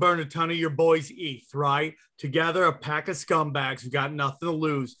about to burn a ton of your boys' ETH, right? Together, a pack of scumbags who got nothing to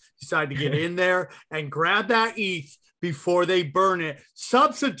lose decide to get in there and grab that ETH before they burn it,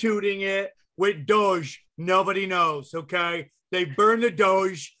 substituting it with Doge. Nobody knows, okay? They burn the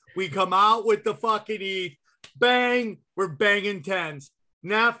Doge. We come out with the fucking ETH. Bang, we're banging tens.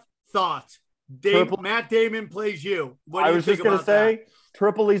 Neff, thoughts? Matt Damon plays you. What do I you was think just going to say,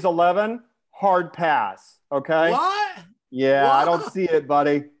 Tripoli's 11, hard pass, okay? What? Yeah, What? I don't see it,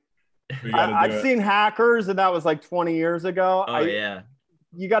 buddy. I've it. seen Hackers, and that was like 20 years ago. Oh, yeah.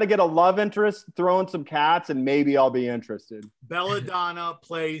 You got to get a love interest, throw in some cats, and maybe I'll be interested. Belladonna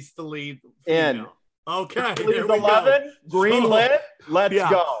plays the lead. In. Okay. Please 11, green lit. Let's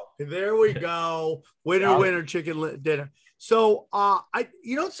go. There we go. Winner, chicken dinner. So,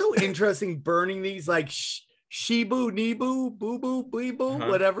 it's so interesting burning these like Shibu, Nibu, Boo Boo, Bee Boo,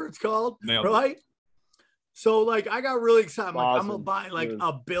 whatever it's called. Nailed right? It. So, like, I got really excited. Awesome. I'm going to buy like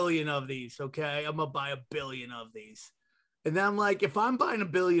a billion of these. Okay. I'm going to buy a billion of these. And then I'm like, if I'm buying a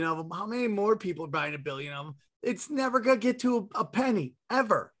billion of them, how many more people are buying a billion of them? It's never going to get to a penny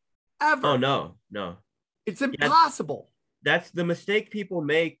ever. Oh, no. It's impossible. That's the mistake people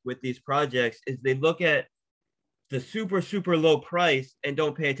make with these projects is they look at the super, super low price and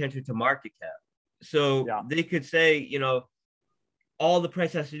don't pay attention to market cap. So they could say, all the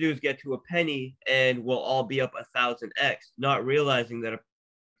price has to do is get to a penny and we'll all be up 1,000x, not realizing that if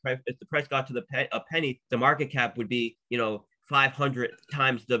the price got to a penny, the market cap would be, 500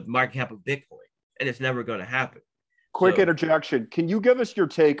 times the market cap of Bitcoin. And it's never going to happen. Quick interjection. Can you give us your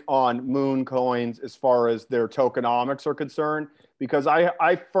take on Moon coins as far as their tokenomics are concerned? Because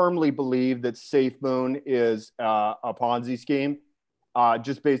I firmly believe that SafeMoon is a Ponzi scheme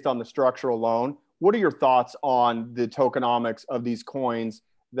just based on the structure alone. What are your thoughts on the tokenomics of these coins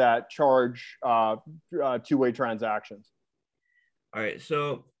that charge two-way transactions? All right.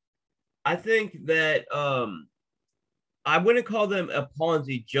 So I think that I wouldn't call them a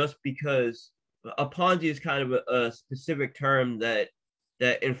Ponzi just because a Ponzi is kind of a specific term that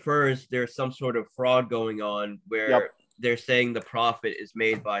infers there's some sort of fraud going on where they're saying the profit is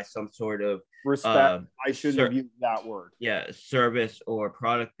made by some sort of respect. I shouldn't have used that word. Yeah, service or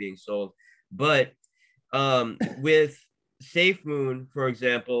product being sold. But with SafeMoon, for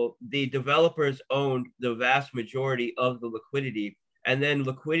example, the developers owned the vast majority of the liquidity, and then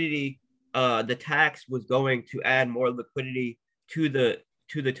the tax was going to add more liquidity to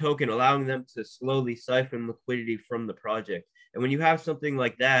the token, allowing them to slowly siphon liquidity from the project. And when you have something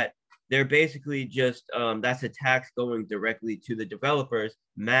like that, they're basically just that's a tax going directly to the developers,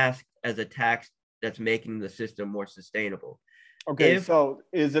 masked as a tax that's making the system more sustainable. Okay, so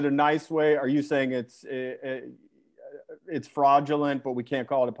is it a nice way? Are you saying it's fraudulent, but we can't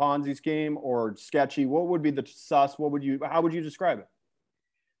call it a Ponzi scheme, or sketchy? What would be the sus? How would you describe it?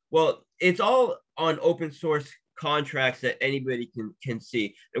 Well, it's all on open source contracts that anybody can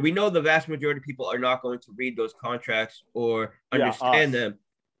see. And we know the vast majority of people are not going to read those contracts or understand them.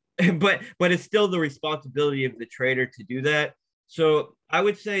 But it's still the responsibility of the trader to do that. So I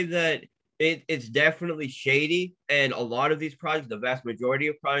would say that it's definitely shady. And a lot of these projects, the vast majority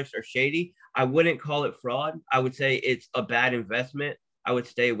of projects are shady. I wouldn't call it fraud. I would say it's a bad investment. I would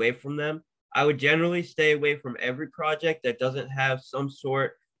stay away from them. I would generally stay away from every project that doesn't have some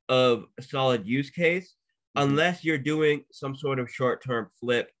sort of solid use case, unless you're doing some sort of short-term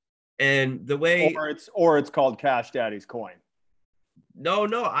flip. And the way or it's called Cash Daddy's coin. No,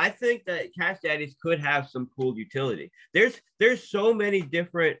 I think that Cash Daddies could have some cool utility. There's so many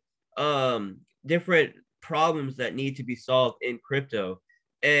different problems that need to be solved in crypto,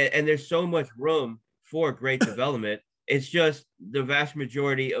 and there's so much room for great development. It's just the vast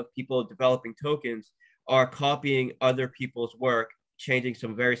majority of people developing tokens are copying other people's work, changing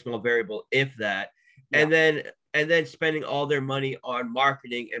some very small variable, if that, and then spending all their money on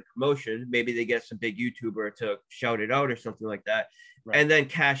marketing and promotion. Maybe they get some big YouTuber to shout it out or something like that. Right. And then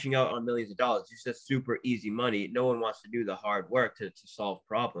cashing out on millions of dollars. It's just super easy money. No one wants to do the hard work to solve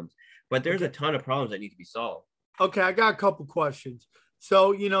problems. But there's a ton of problems that need to be solved. Okay, I got a couple questions.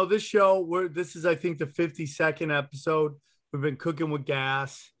 So, this show, this is, I think, the 52nd episode. We've been cooking with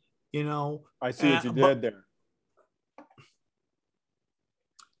gas, I see what you did there.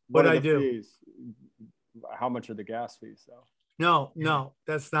 What I do? Fees? How much are the gas fees, though? No,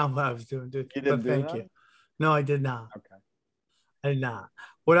 that's not what I was doing, dude. You didn't do thank that? you. No, I did not. Okay. I did not.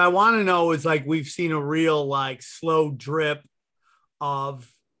 What I want to know is, like, we've seen a real, like, slow drip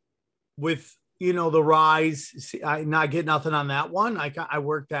with the rise. See, I not get nothing on that one. I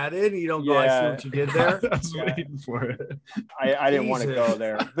worked that in. You don't go. I see what you did there. I was waiting for it. I didn't want to Jesus. go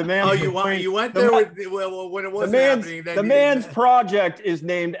there. The man. Oh, you went there when it wasn't happening. Then The man's project is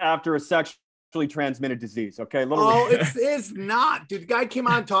named after a sexually transmitted disease. Okay, it's not, dude. The guy came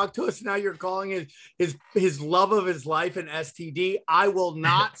on and talked to us. Now you're calling his love of his life an STD. I will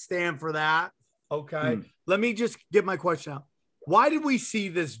not stand for that. Okay, let me just get my question out. Why did we see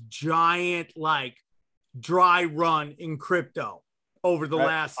this giant dry run in crypto over the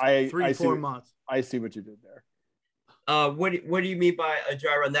last 3-4 months? I see what you did there. What do you mean by a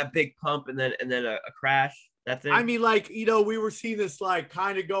dry run? That big pump and then a crash? That's it. I mean, we were seeing this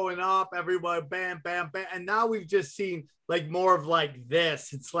kind of going up, everybody bam, bam, bam, and now we've just seen more of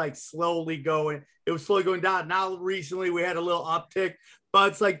this. It's slowly going. It was slowly going down. Now recently we had a little uptick,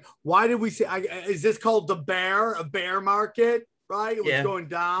 but it's why did we see? Is this called a bear market? Right? It was going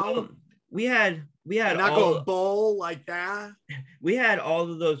down. Well, we had not going bull like that. We had all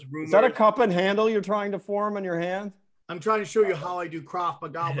of those rumors. Is that a cup and handle you're trying to form on your hand? I'm trying to show you how I do Krav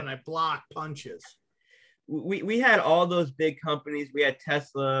Maga when I block punches. We had all those big companies. We had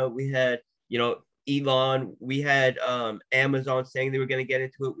Tesla. We had Elon. We had Amazon saying they were going to get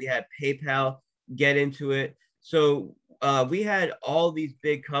into it. We had PayPal get into it. So we had all these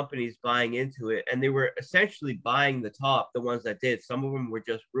big companies buying into it, and they were essentially buying the top, the ones that did. Some of them were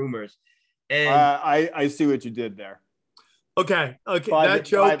just rumors. And I see what you did there. Okay. That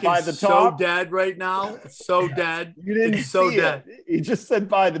joke is so dead right now. It's so dead. You didn't it's so dead. You just said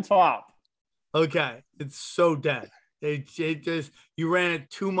by the top. Okay. It's so dead. It just, you ran it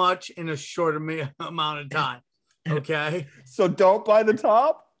too much in a short amount of time. Okay. So don't buy the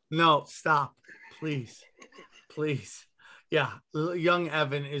top? No, stop. Please. Yeah. Young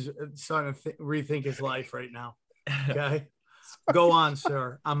Evan is starting to rethink his life right now. Okay. Go on,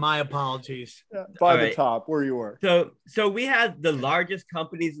 sir. My apologies. By the top, where you were. So we had the largest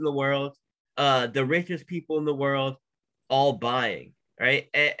companies in the world, the richest people in the world, all buying, right?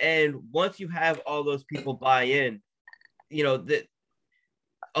 And once you have all those people buy in,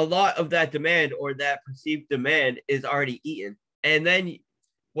 a lot of that demand or that perceived demand is already eaten. And then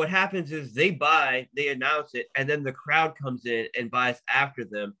what happens is they buy, they announce it, and then the crowd comes in and buys after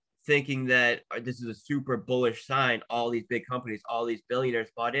them, thinking that this is a super bullish sign. All these big companies, all these billionaires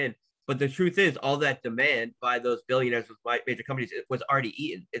bought in. But the truth is, all that demand by those billionaires, by major companies, it was already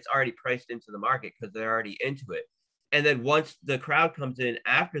eaten. It's already priced into the market because they're already into it. And then once the crowd comes in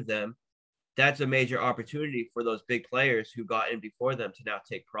after them, that's a major opportunity for those big players who got in before them to now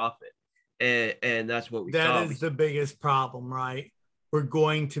take profit. And that's what we saw. That is the biggest problem, right?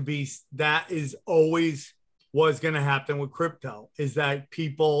 That is always what's going to happen with crypto, is that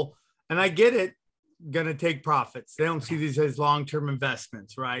people, and I get it, going to take profits. They don't see these as long-term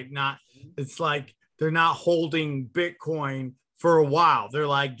investments, right? It's they're not holding Bitcoin for a while.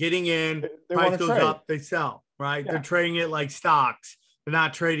 They're getting in, price goes up, they sell, right? Yeah. They're trading it like stocks. They're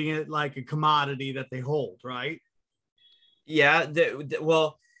not trading it like a commodity that they hold, right? Yeah.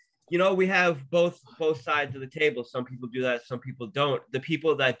 Well, we have both sides of the table. Some people do that, some people don't. The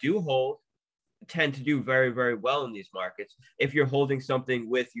people that do hold tend to do very, very well in these markets. If you're holding something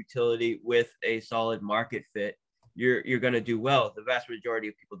with utility, with a solid market fit, you're going to do well. The vast majority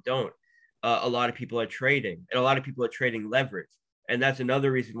of people don't. A lot of people are trading, and a lot of people are trading leverage. And that's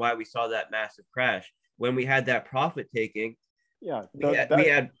another reason why we saw that massive crash. When we had that profit taking, we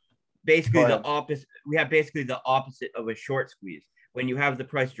had basically the opposite. We had basically the opposite of a short squeeze. When you have the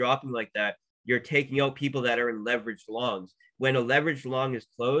price dropping like that, you're taking out people that are in leveraged longs. When a leveraged long is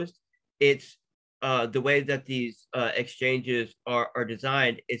closed, it's the way that these exchanges are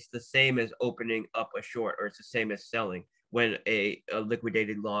designed. It's the same as opening up a short, or it's the same as selling when a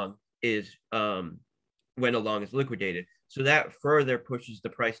liquidated long is when a long is liquidated. So that further pushes the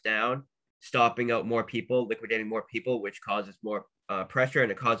price down, stopping out more people, liquidating more people, which causes more pressure,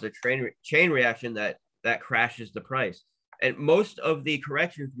 and it causes a chain reaction that crashes the price. And most of the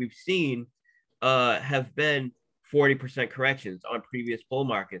corrections we've seen have been 40% corrections on previous bull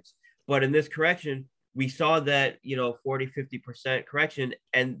markets. But in this correction, we saw that, 40-50% correction,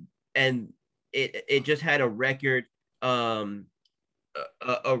 and it just had a record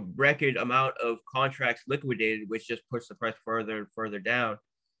record amount of contracts liquidated, which just pushed the price further and further down.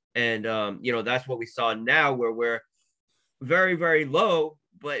 And that's what we saw now, where we're very, very low.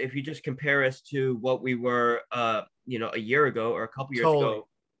 But if you just compare us to what we were a year ago or a couple years ago,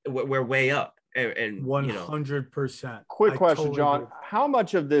 we're way up. And 100%. Quick question, John. How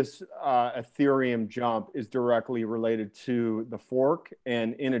much of this Ethereum jump is directly related to the fork?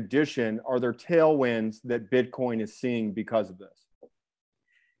 And in addition, are there tailwinds that Bitcoin is seeing because of this?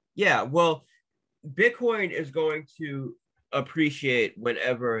 Yeah, well, Bitcoin is going to appreciate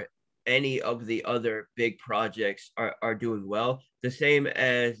whenever any of the other big projects are doing well, the same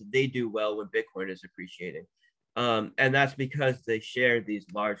as they do well when Bitcoin is appreciating. And that's because they share these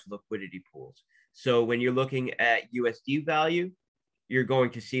large liquidity pools. So when you're looking at USD value, you're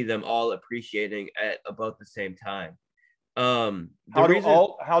going to see them all appreciating at about the same time. How do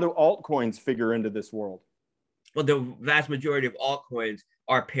altcoins figure into this world? Well, the vast majority of altcoins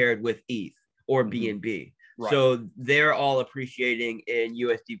are paired with ETH or BNB. Right. So they're all appreciating in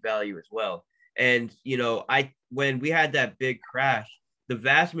USD value as well. And, when we had that big crash, the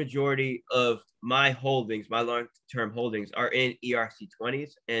vast majority of my holdings, my long-term holdings, are in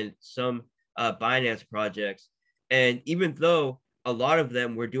ERC20s and some Binance projects. And even though a lot of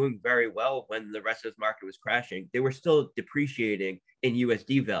them were doing very well when the rest of the market was crashing, they were still depreciating in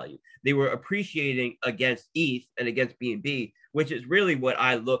USD value. They were appreciating against ETH and against BNB, which is really what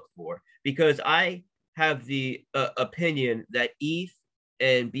I look for, because I have the opinion that ETH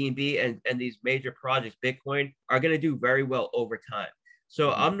and BNB and these major projects, Bitcoin, are going to do very well over time.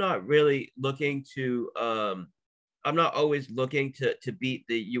 So I'm not really looking to, I'm not always looking to beat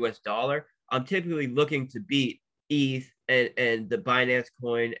the US dollar. I'm typically looking to beat ETH and the Binance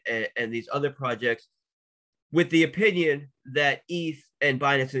coin and these other projects, with the opinion that ETH and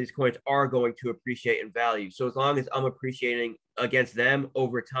Binance and these coins are going to appreciate in value. So as long as I'm appreciating against them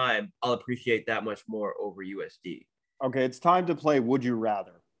over time, I'll appreciate that much more over USD. Okay, it's time to play Would You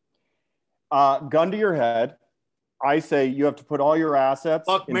Rather. Gun to your head. I say you have to put all your assets.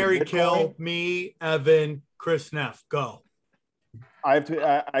 Fuck, marry, kill, me, Evan, Chris Neff. Go. I have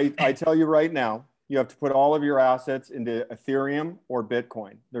to. I tell you right now, you have to put all of your assets into Ethereum or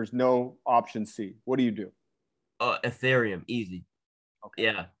Bitcoin. There's no option C. What do you do? Ethereum, easy. Okay.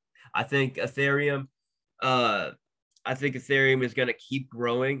 Yeah, I think Ethereum. I think Ethereum is going to keep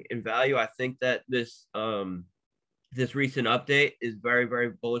growing in value. I think that this recent update is very, very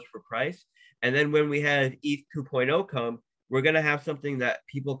bullish for price. And then when we have ETH 2.0 come, we're going to have something that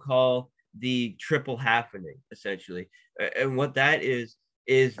people call the triple halvening, essentially. And what that is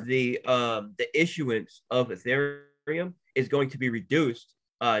the issuance of Ethereum is going to be reduced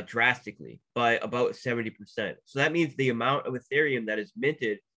drastically by about 70%. So that means the amount of Ethereum that is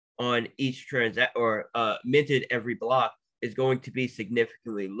minted on each minted every block is going to be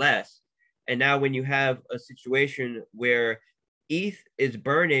significantly less. And now when you have a situation where ETH is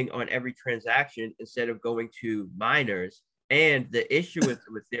burning on every transaction instead of going to miners, and the issuance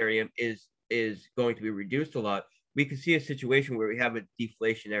of Ethereum is going to be reduced a lot, we could see a situation where we have a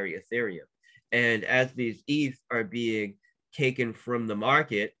deflationary Ethereum. And as these ETH are being taken from the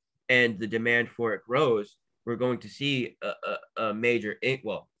market and the demand for it grows, we're going to see a major,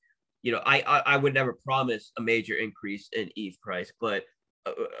 I would never promise a major increase in ETH price, but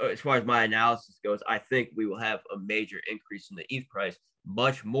as far as my analysis goes, I think we will have a major increase in the ETH price,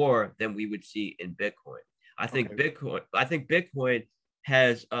 much more than we would see in Bitcoin. I think Bitcoin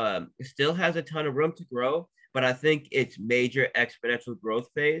has still has a ton of room to grow, but I think its major exponential growth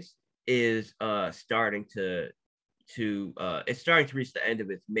phase is starting to reach the end of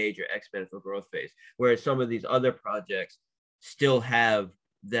its major exponential growth phase, whereas some of these other projects still have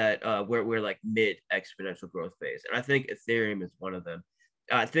that we're like mid exponential growth phase. And I think Ethereum is one of them.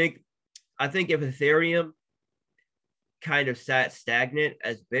 I think if Ethereum kind of sat stagnant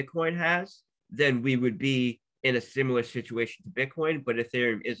as Bitcoin has, then we would be in a similar situation to Bitcoin, but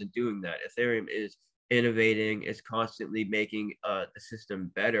Ethereum isn't doing that. Ethereum is innovating, is constantly making the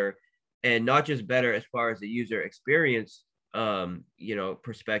system better, and not just better as far as the user experience,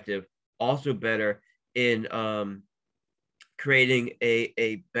 perspective, also better in creating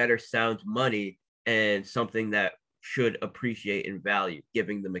a better sound money and something that should appreciate in value,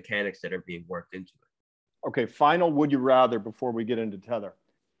 given the mechanics that are being worked into it. Okay, final would you rather before we get into Tether.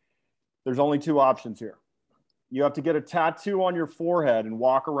 There's only two options here. You have to get a tattoo on your forehead and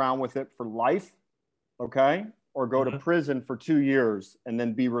walk around with it for life, okay? Or go to prison for 2 years and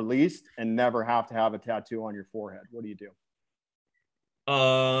then be released and never have to have a tattoo on your forehead. What do you do?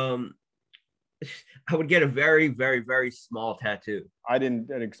 I would get a very, very, very small tattoo. I didn't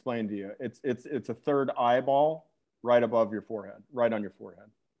explain to you. It's a third eyeball right above your forehead, right on your forehead.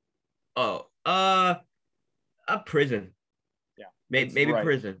 Oh, a prison. Yeah, maybe right.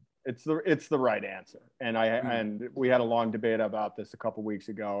 Prison. It's the right answer. And and we had a long debate about this a couple weeks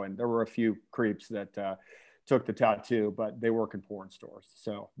ago, and there were a few creeps that took the tattoo, but they work in porn stores,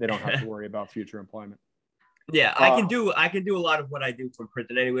 so they don't have to worry about future employment. Yeah, I can do a lot of what I do from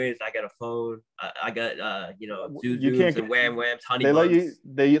prison anyways. I got a phone. I got Zuzus and Wham Whams, honey buns.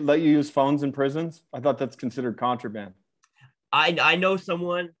 They let you use phones in prisons? I thought that's considered contraband. I know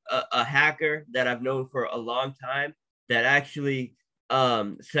someone, a hacker that I've known for a long time, that actually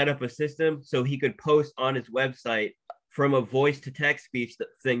set up a system so he could post on his website from a voice to text speech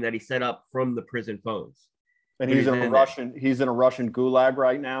thing that he set up from the prison phones. And When he's in a there. Russian. He's in a Russian gulag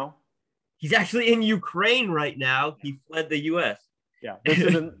right now. He's actually in Ukraine right now. He fled the U.S. Yeah,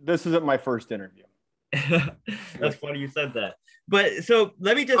 this isn't my first interview. That's funny you said that. But so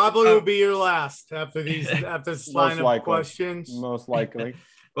let me just Probably will be your last after this line of likely. questions. Most likely.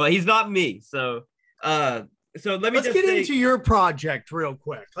 well, he's not me. So let me Let's just get say, into your project real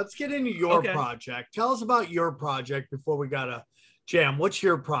quick. Let's get into your Okay. project. Tell us about your project before we got to jam. What's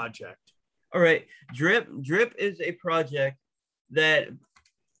your project? all right, Drip is a project that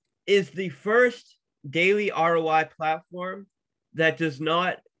is the first daily ROI platform that does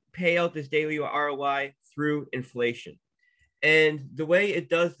not pay out this daily ROI through inflation. And the way it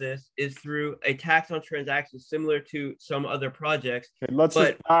does this is through a tax on transactions similar to some other projects. Okay, let's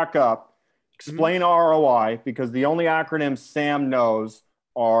But- just back up. Explain ROI, because the only acronyms Sam knows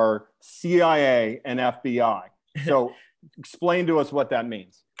are CIA and FBI. So explain to us what that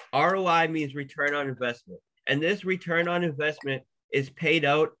means. ROI means return on investment. And this return on investment is paid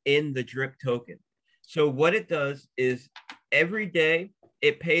out in the Drip token. So what it does is every day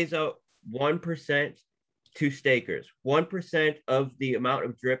it pays out 1% to stakers, 1% of the amount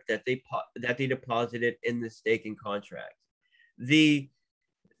of Drip that they deposited in the staking contract. The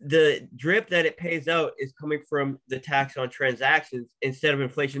Drip that it pays out is coming from the tax on transactions instead of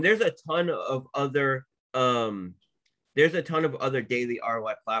inflation. There's a ton of other daily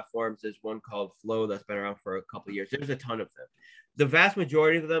ROI platforms. There's one called Flow that's been around for a couple of years. There's a ton of them. The vast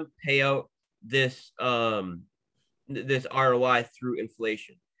majority of them pay out this ROI through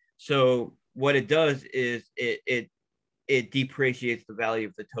inflation. So what it does is it depreciates the value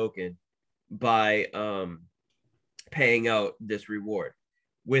of the token by paying out this reward.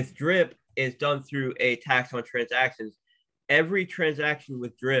 With Drip, it's done through a tax on transactions. Every transaction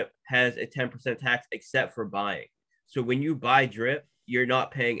with Drip has a 10% tax except for buying. So when you buy Drip, you're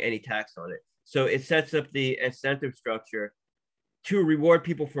not paying any tax on it. So it sets up the incentive structure to reward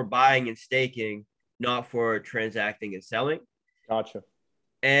people for buying and staking, not for transacting and selling. Gotcha.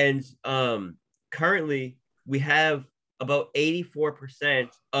 And currently, we have about 84%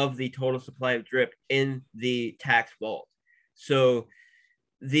 of the total supply of Drip in the tax vault. So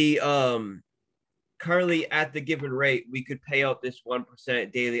the currently at the given rate, we could pay out this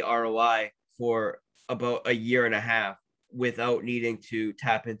 1% daily ROI for about a year and a half without needing to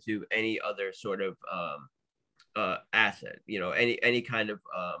tap into any other sort of asset, any kind of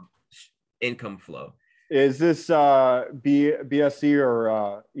income flow. Is this BSC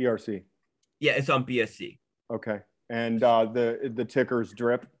or ERC? Yeah, it's on BSC. Okay. And the ticker's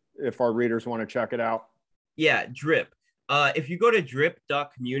Drip, if our readers want to check it out. Yeah, Drip. If you go to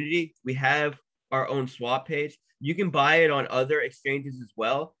drip.community, we have our own swap page. You can buy it on other exchanges as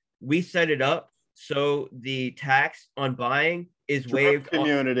well. We set it up so the tax on buying is waived.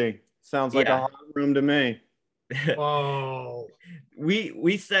 Community. Sounds like a hot room to me. Oh,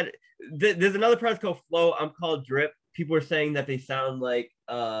 we said there's another product called Flow. I'm called Drip. People are saying that they sound like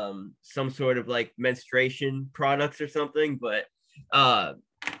some sort of like menstruation products or something, but no.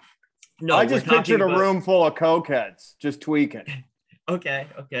 I just pictured a room full of cokeheads just tweaking. Okay.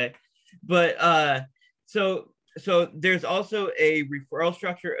 But so there's also a referral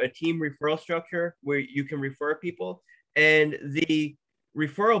structure, a team referral structure where you can refer people, and the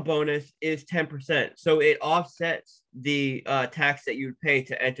referral bonus is 10%. So it offsets the tax that you would pay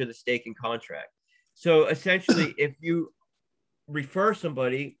to enter the staking contract. So essentially, if you refer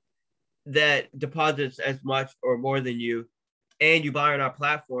somebody that deposits as much or more than you, and you buy on our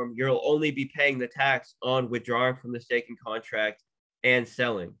platform, you'll only be paying the tax on withdrawing from the staking contract and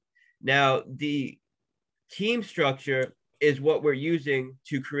selling. Now, the team structure is what we're using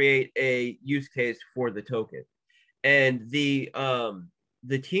to create a use case for the token. And the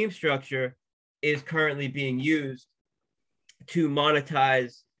team structure is currently being used to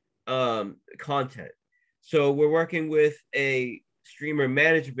monetize content. So we're working with a streamer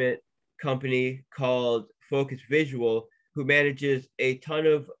management company called Focus Visual, who manages a ton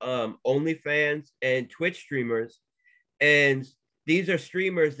of OnlyFans and Twitch streamers. And these are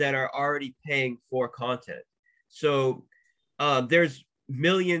streamers that are already paying for content. So there's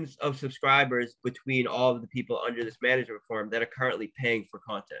millions of subscribers between all of the people under this management form that are currently paying for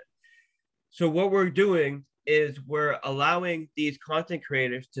content. So what we're doing is we're allowing these content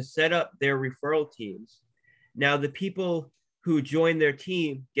creators to set up their referral teams. Now, the people who join their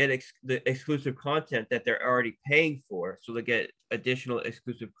team get the exclusive content that they're already paying for. So they get additional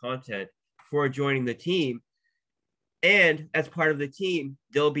exclusive content for joining the team. And as part of the team,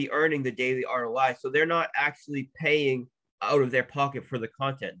 they'll be earning the daily ROI. So they're not actually paying out of their pocket for the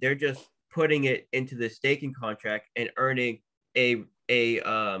content. They're just putting it into the staking contract and earning a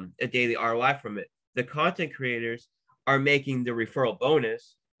daily ROI from it. The content creators are making the referral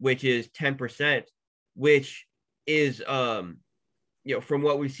bonus, which is 10%, which is from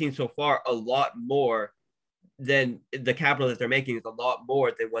what we've seen so far, a lot more than the capital that they're making is a lot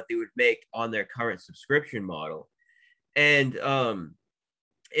more than what they would make on their current subscription model. And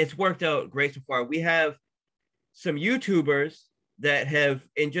it's worked out great so far. We have some YouTubers that have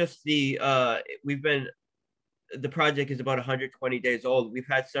in just the project is about 120 days old. We've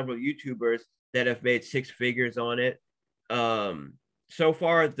had several YouTubers that have made 6 figures on it. So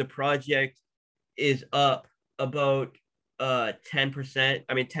far, the project is up about 10%.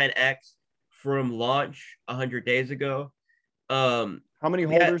 I mean, 10x from launch 100 days ago. How many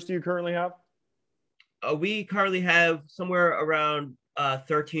holders do you currently have? We currently have somewhere around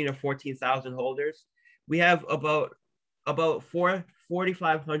 13 or 14,000 holders. We have about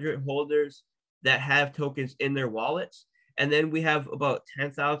 4,500 holders that have tokens in their wallets. And then we have about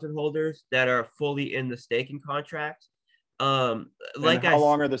 10,000 holders that are fully in the staking contract. How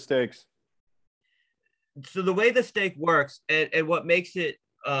long are the stakes? So the way the stake works and what makes it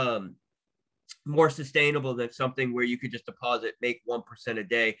more sustainable than something where you could just deposit, make 1% a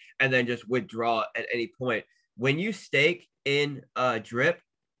day, and then just withdraw at any point. When you stake in Drip,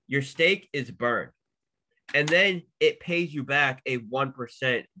 your stake is burned. And then it pays you back a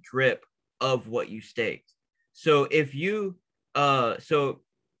 1% drip of what you staked. So if you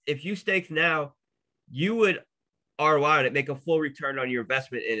staked now, you would ROI on it, make a full return on your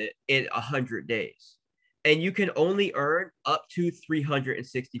investment in it in 100 days. And you can only earn up to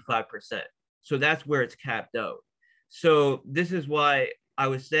 365%. So that's where it's capped out. So this is why I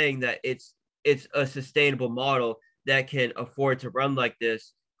was saying that it's a sustainable model that can afford to run like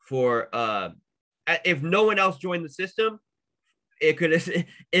this for if no one else joined the system, it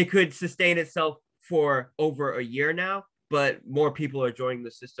could sustain itself for over a year now, but more people are joining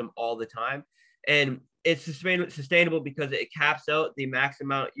the system all the time. And it's sustainable because it caps out the max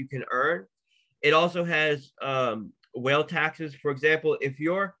amount you can earn. It also has whale taxes. For example, if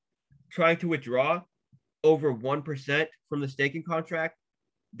you're trying to withdraw over 1% from the staking contract,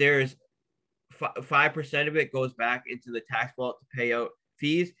 there's 5% of it goes back into the tax vault to pay out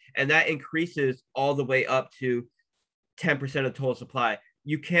fees, and that increases all the way up to 10% of total supply.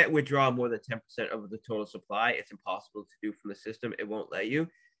 You can't withdraw more than 10% of the total supply. It's impossible to do from the system. It won't let you.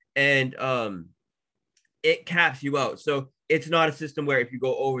 And it caps you out. So it's not a system where if you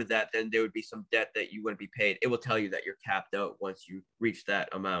go over that, then there would be some debt that you wouldn't be paid. It will tell you that you're capped out once you reach that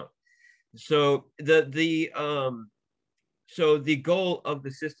amount. So the goal of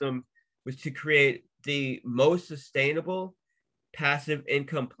the system was to create the most sustainable passive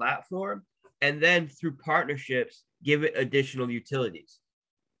income platform, and then through partnerships, give it additional utilities.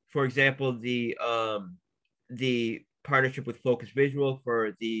 For example, the partnership with Focus Visual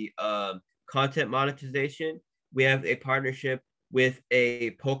for the content monetization. We have a partnership with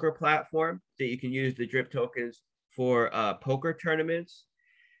a poker platform that you can use the Drip tokens for poker tournaments.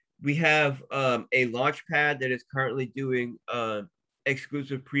 We have a launch pad that is currently doing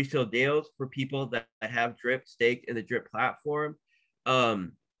exclusive pre-sale deals for people that have Drip staked in the Drip platform.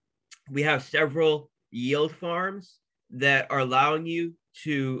 We have several yield farms that are allowing you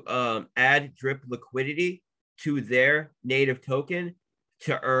to add Drip liquidity to their native token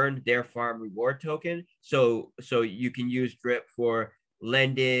to earn their farm reward token. So you can use Drip for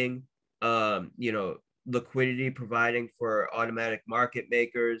lending, liquidity providing for automatic market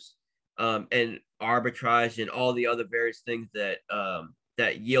makers, and arbitrage and all the other various things that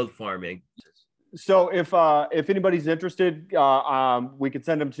yield farming. So if anybody's interested, we could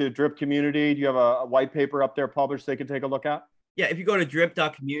send them to Drip Community. Do you have a white paper up there published they can take a look at? Yeah, if you go to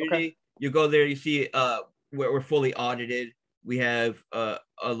drip.community, you go there, you see where we're fully audited. We have a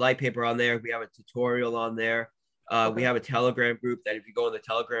light paper on there. We have a tutorial on there. We have a Telegram group that if you go in the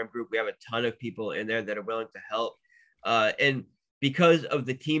Telegram group, we have a ton of people in there that are willing to help. And because of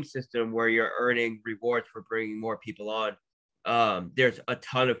the team system where you're earning rewards for bringing more people on, there's a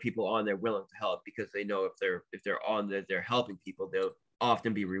ton of people on there willing to help because they know if they're on there, they're helping people, they'll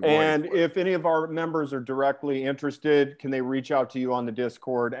often be rewarded. And if any of our members are directly interested, can they reach out to you on the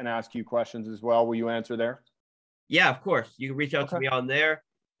Discord and ask you questions as well? Will you answer there? Yeah, of course. You can reach out to me on there.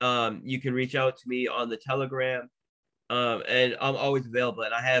 You can reach out to me on the Telegram. And I'm always available.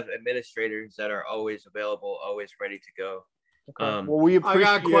 And I have administrators that are always available, always ready to go. Okay. Well, we appreciate...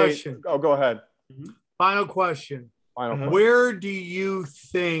 I got a question. Oh, go ahead. Final question. Where do you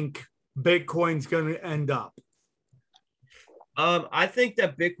think Bitcoin's going to end up? I think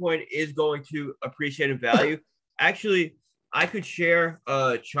that Bitcoin is going to appreciate in value. Actually, I could share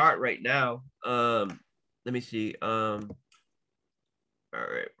a chart right now. Let me see. All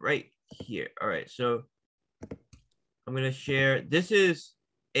right, right here. All right, so I'm gonna share. This is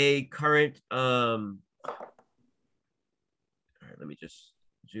a current. All right, let me just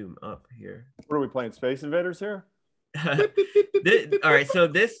zoom up here. What are we playing? Space Invaders here? All right, so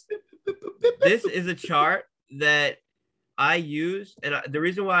this is a chart that I use, and the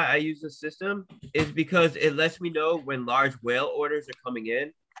reason why I use this system is because it lets me know when large whale orders are coming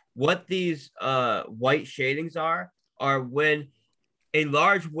in. What these white shadings are when a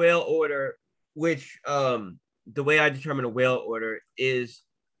large whale order, which the way I determine a whale order is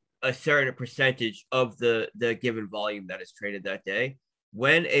a certain percentage of the given volume that is traded that day.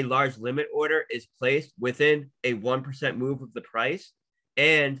 When a large limit order is placed within a 1% move of the price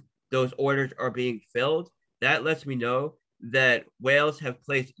and those orders are being filled, that lets me know that whales have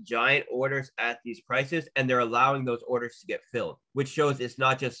placed giant orders at these prices and they're allowing those orders to get filled, which shows it's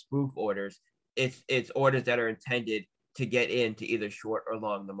not just spoof orders. It's orders that are intended to get into either short or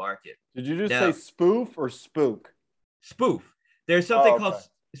long the market. Did you just say spoof or spook? Spoof. There's something called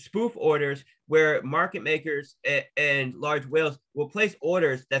spoof orders where market makers and large whales will place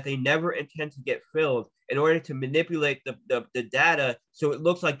orders that they never intend to get filled in order to manipulate the data so it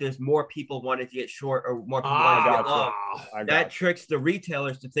looks like there's more people wanting to get short or more people wanting to get long. That tricks the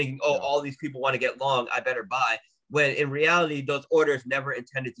retailers to thinking, all these people want to get long, I better buy. When in reality, those orders never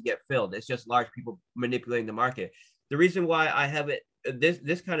intended to get filled. It's just large people manipulating the market. The reason why I have it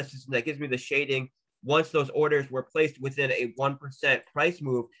this kind of system that gives me the shading once those orders were placed within a 1% price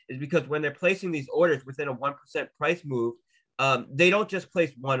move is because when they're placing these orders within a 1% price move, they don't just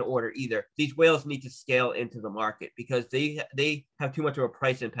place one order either. These whales need to scale into the market because they have too much of a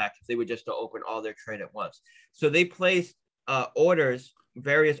price impact if they were just to open all their trade at once. So they place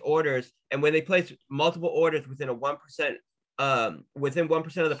various orders, and when they place multiple orders within a 1%, within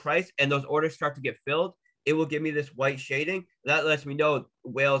 1% of the price, and those orders start to get filled, it will give me this white shading. That lets me know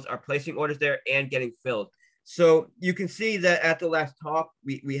whales are placing orders there and getting filled. So you can see that at the last talk,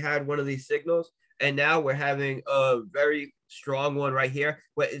 we had one of these signals, and now we're having a very strong one right here.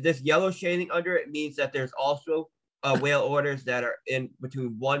 But this yellow shading under it means that there's also whale orders that are in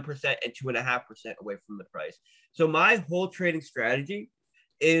between 1% and 2.5% away from the price. So my whole trading strategy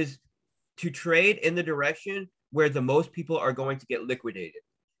is to trade in the direction where the most people are going to get liquidated.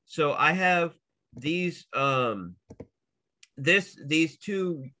 So I have these these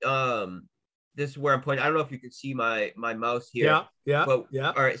two this is where I'm pointing. I don't know if you can see my mouse here. Yeah. All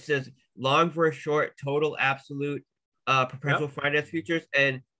right, it says long versus short total absolute perpetual finance futures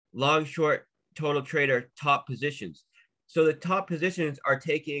and long short total trader top positions. So the top positions are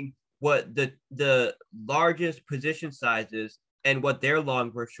taking what the largest position size is and what their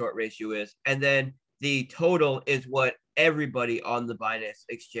long versus short ratio is, and then the total is what everybody on the Binance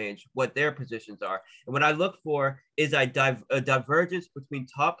exchange, what their positions are. And what I look for is a divergence between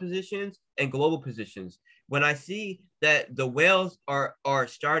top positions and global positions. When I see that the whales are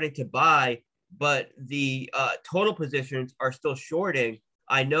starting to buy, but the total positions are still shorting,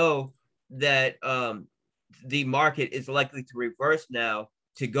 I know that the market is likely to reverse now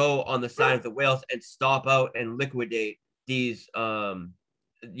to go on the side of the whales and stop out and liquidate these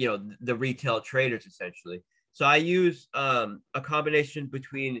the retail traders essentially. So I use a combination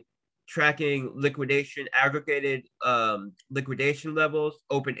between tracking liquidation, aggregated liquidation levels,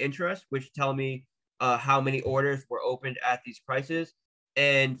 open interest, which tell me how many orders were opened at these prices.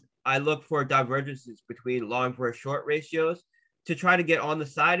 And I look for divergences between long versus short ratios to try to get on the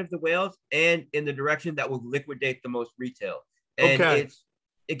side of the whales and in the direction that will liquidate the most retail. And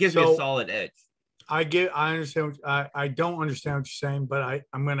it gives me a solid edge. I understand. I don't understand what you're saying, but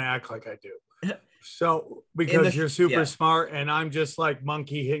I'm going to act like I do. So because you're super smart and I'm just like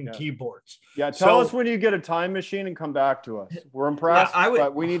monkey hitting keyboards. Yeah. Tell us when you get a time machine and come back to us. We're impressed,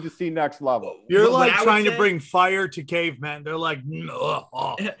 but we need to see next level. You're like trying to bring fire to cavemen. They're like, me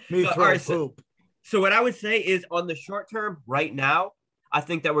throw poop. So what I would say is on the short term right now, I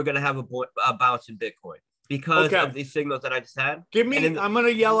think that we're going to have a bounce in Bitcoin. Because of these signals that I just had. I'm going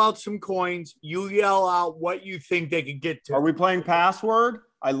to yell out some coins. You yell out what you think they could get to. Are we playing password?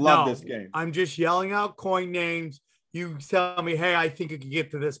 I love this game. I'm just yelling out coin names. You tell me, hey, I think it could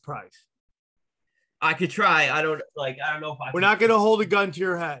get to this price. I could try. I don't know if We're not going to hold a gun to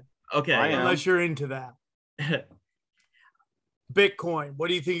your head. Okay. Unless you're into that. Bitcoin, what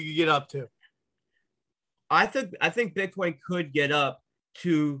do you think you could get up to? I think Bitcoin could get up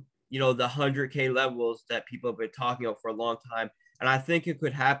to the 100K levels that people have been talking about for a long time. And I think it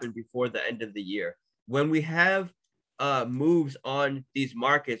could happen before the end of the year. When we have moves on these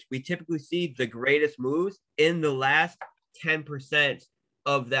markets, we typically see the greatest moves in the last 10%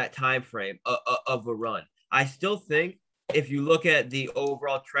 of that time frame of a run. I still think if you look at the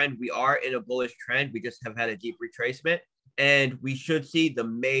overall trend, we are in a bullish trend. We just have had a deep retracement, and we should see the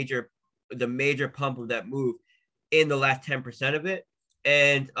major pump of that move in the last 10% of it.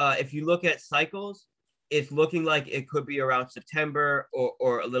 And if you look at cycles, it's looking like it could be around September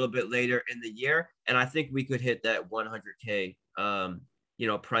or a little bit later in the year. And I think we could hit that 100K,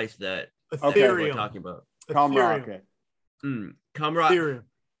 price that we're talking about. Comrocket. Comrocket.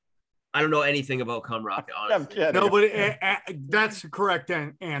 I don't know anything about Comrocket, honestly. No, but that's the correct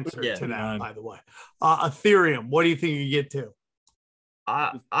answer to that, by the way. Ethereum, what do you think you get to?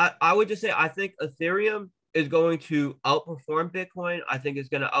 I would just say I think Ethereum is going to outperform Bitcoin. I think it's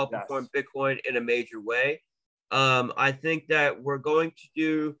going to outperform Bitcoin in a major way. I think that we're going to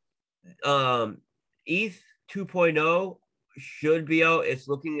do ETH 2.0 should be out. It's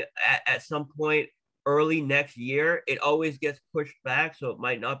looking at some point early next year. It always gets pushed back, so it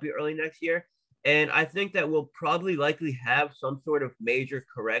might not be early next year. And I think that we'll probably likely have some sort of major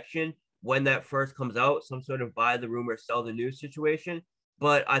correction when that first comes out, some sort of buy the rumor, sell the news situation.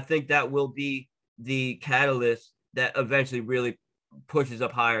 But I think that will be the catalyst that eventually really pushes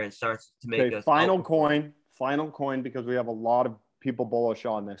up higher and starts to make us final coin, because we have a lot of people bullish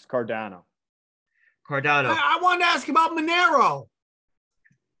on this. Cardano. I wanted to ask about Monero.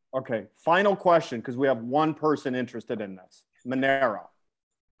 Okay, final question, because we have one person interested in this. Monero.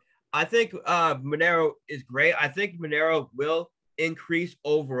 I think Monero is great. I think Monero will increase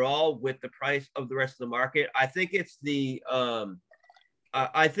overall with the price of the rest of the market. I think it's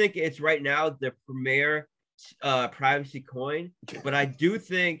I think it's right now the premier privacy coin, but I do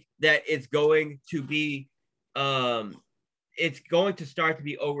think that it's going to be start to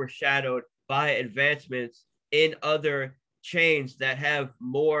be overshadowed by advancements in other chains that have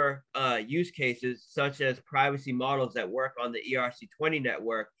more use cases, such as privacy models that work on the ERC20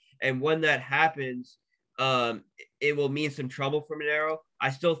 network. And when that happens, it will mean some trouble for Monero. I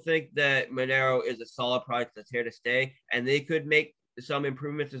still think that Monero is a solid product that's here to stay, and they could make some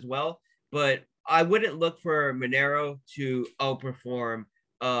improvements as well. But I wouldn't look for Monero to outperform,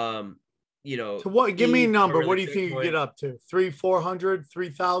 To what? Give me a number. Really, what do you think you get up to? 300, 400,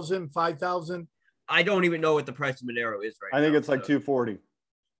 3,000, 5,000? I don't even know what the price of Monero is right now. I think it's like 240.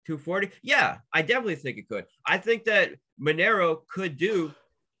 240? Yeah, I definitely think it could. I think that Monero could do,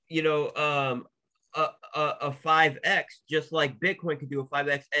 a 5x, just like Bitcoin could do a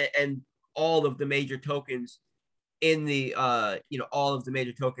 5x, and all of the major tokens in the all of the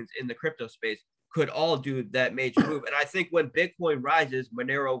major tokens in the crypto space could all do that major move. And I think when Bitcoin rises,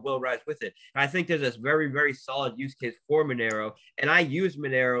 Monero will rise with it. And I think there's this very, very solid use case for Monero, and I use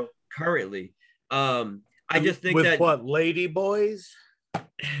Monero currently. I just think with what, lady boys?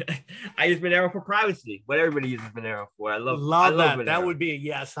 I use Monero for privacy. What everybody uses Monero for. I love that. Monero. That would be a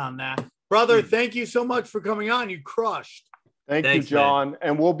yes on that, brother. Thank you so much for coming on. You crushed. Thanks, you, John. Man.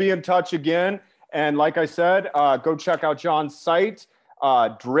 And we'll be in touch again. And like I said, go check out John's site,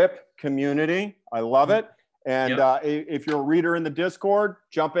 Drip Community. I love it. And if you're a reader in the Discord,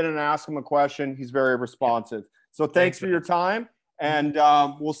 jump in and ask him a question. He's very responsive. So thanks for your time. And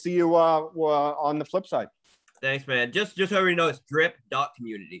we'll see you on the flip side. Thanks, man. Just so everybody knows, it's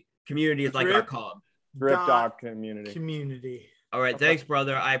drip.community. Community is like our com. Drip.community. All right. Thanks,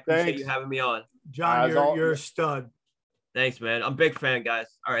 brother. I appreciate you having me on. John, you're a stud. Thanks, man. I'm a big fan, guys.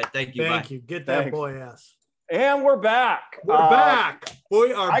 All right. Thank you. Thank you. Get that boy ass. And we're back. We're back.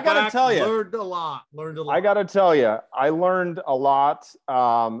 We are I gotta back. tell you, Learned a lot. I gotta tell you, I learned a lot.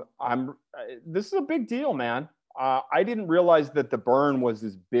 This is a big deal, man. I didn't realize that the burn was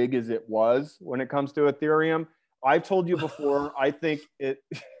as big as it was when it comes to Ethereum. I've told you before, I think it.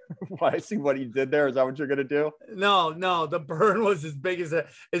 I see what he did there. Is that what you're gonna do? No. The burn was as big as it.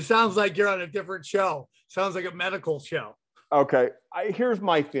 It sounds like you're on a different show. Sounds like a medical show. Okay. Here's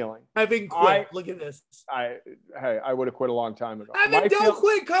my feeling. Having quit. Look at this. I would have quit a long time ago. Don't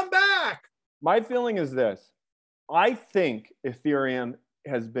quit. Come back. My feeling is this. I think Ethereum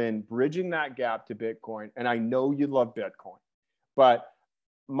has been bridging that gap to Bitcoin. And I know you love Bitcoin. But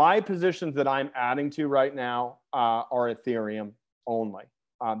my positions that I'm adding to right now are Ethereum only.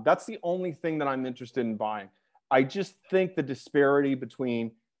 That's the only thing that I'm interested in buying. I just think the disparity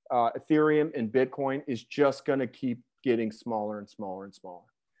between Ethereum and Bitcoin is just going to keep getting smaller and smaller and smaller.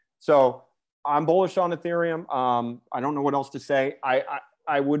 So I'm bullish on Ethereum. I don't know what else to say.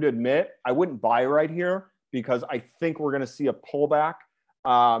 I would admit I wouldn't buy right here because I think we're going to see a pullback.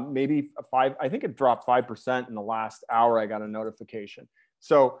 Maybe I think it dropped 5% in the last hour. I got a notification.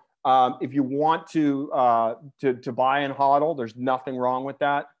 So If you want to buy and hodl, there's nothing wrong with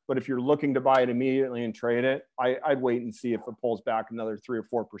that. But if you're looking to buy it immediately and trade it, I'd wait and see if it pulls back another 3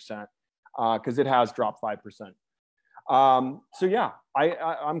 or 4%, because it has dropped 5%. So yeah,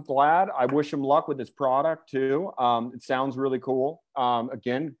 I'm glad. I wish him luck with his product too. It sounds really cool.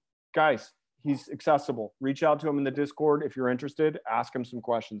 Again, guys, he's accessible. Reach out to him in the Discord if you're interested. Ask him some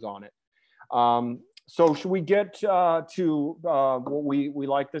questions on it. So should we get to what we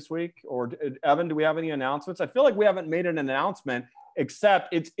like this week? Or Evan, do we have any announcements? I feel like we haven't made an announcement,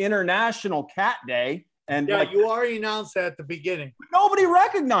 except it's International Cat Day. And yeah, like, you already announced that at the beginning. nobody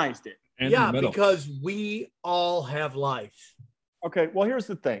recognized it. And Yeah, the middle. because we all have life. Okay, well, here's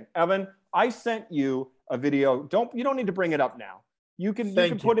the thing, Evan. I sent you a video. You don't need to bring it up now. You can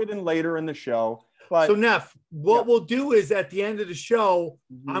put it in later in the show. But So Neff, what Yeah. we'll do is at the end of the show,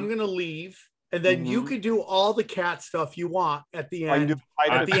 Mhm. I'm gonna leave, and then you Mhm. can do all the cat stuff you want at the I can end. do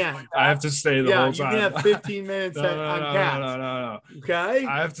At the end. I have to stay the Yeah, whole you time. can have 15 minutes no, on no, cats. no. Okay.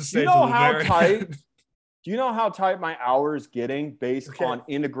 I have to stay. You know till the how very tight? end. Do you know how tight my hour is getting based Okay. on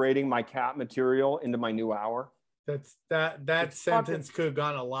integrating my cat material into my new hour? That It's sentence could have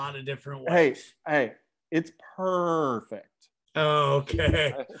gone a lot of different Hey, ways. it's perfect.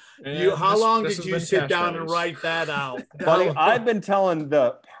 Okay. And How this- long this did has you been sit Cash down and Daddies. write that out? Buddy, I've been telling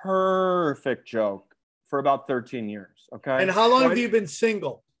the perfect joke for about 13 years. Okay. And how long So have you been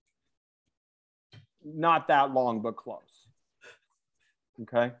single? Not that long, but close.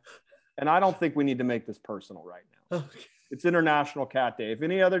 Okay. And I don't think we need to make this personal right now. Okay. It's International Cat Day. If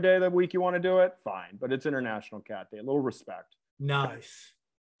any other day of the week you want to do it, fine. But it's International Cat Day. A little respect. Nice.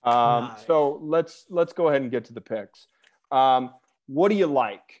 So let's go ahead and get to the picks. What do you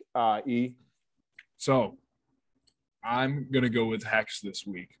like, E? So I'm gonna go with Hex this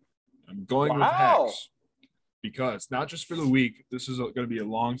week. I'm going Wow. with Hex because not just for the week. This is going to be a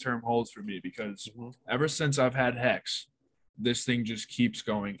long-term hold for me because ever since I've had Hex, this thing just keeps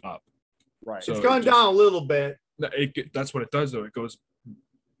going up. Right. So It's gone it just- down a little bit. That's what it does though. It goes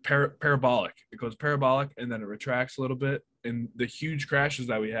parabolic. It goes parabolic and then it retracts a little bit. And the huge crashes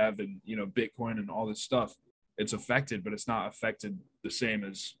that we have in Bitcoin and all this stuff, it's affected, but it's not affected the same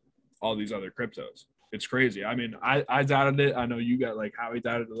as all these other cryptos. It's crazy. I mean, I doubted it. I know you got like Howie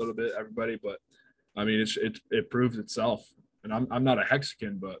doubted a little bit, everybody, but I mean it proves itself. And I'm not a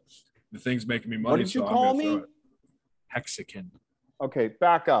Hexican, but the thing's making me money. What did you so I'm call gonna throw me? it. Hexican. Okay,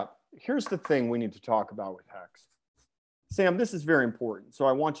 back up. Here's the thing we need to talk about with Hex. Sam, this is very important, so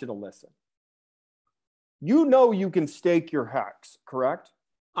I want you to listen. You know you can stake your Hex, correct?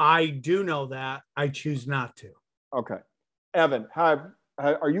 I do know that. I choose not to. Okay. Evan,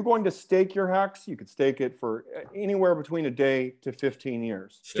 are you going to stake your Hex? You could stake it for anywhere between a day to 15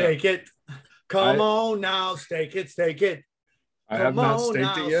 years. Stake it. Come on now, stake it, stake it. I have Come not on staked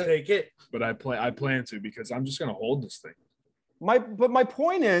now, it yet, stake it. but I plan to because I'm just gonna hold this thing. But my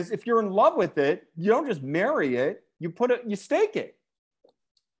point is, if you're in love with it, you don't just marry it. You stake it.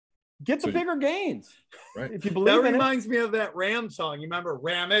 Get the So- bigger gains. Right. If you That believe in it. reminds me of that Ram song. You remember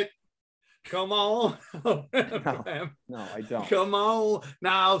Ram It? Come on. Ram. No, I don't. Come on.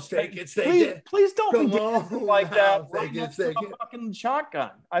 Now stake it, stake Please, it. please don't Come be dancing on like that. now, right stake it, next to stake a it. fucking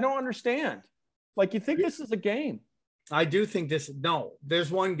shotgun. I don't understand. Like, you think this is a game. I do think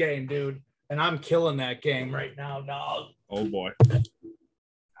there's one game, dude, and I'm killing that game right now, dog. Oh boy.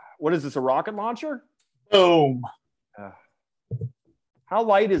 What is this, a rocket launcher? Boom. How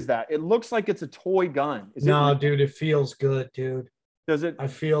light is that? It looks like it's a toy gun. Is No, it? dude, it feels good, dude. Does it? I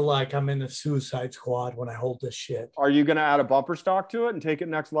feel like I'm in the Suicide Squad when I hold this shit. Are you going to add a bumper stock to it and take it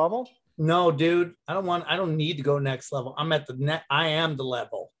next level? No, dude, I don't need to go next level. I'm at the net. I am the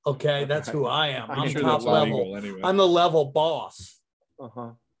level. Okay. That's who I am. I'm I'm sure top that's level. illegal anyway. I'm the level boss.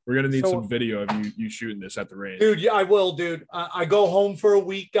 Uh-huh. We're gonna need So- some video of you shooting this at the range. Dude, yeah, I will, dude. I go home for a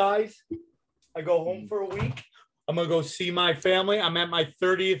week, guys. I go home for a week. I'm gonna go see my family. I'm at my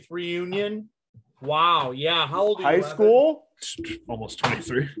 30th reunion. Wow. Yeah. How old are you? High Evan? school? Almost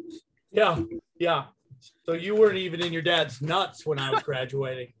 23. Yeah. Yeah. So you weren't even in your dad's nuts when I was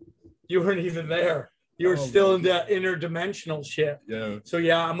graduating. You weren't even there. You were Oh, still my in that interdimensional shit. Yeah. So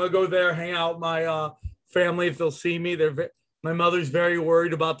yeah, I'm gonna go there, hang out with my family if they'll see me. My mother's very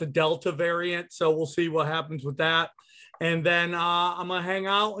worried about the Delta variant, so we'll see what happens with that. And then I'm gonna hang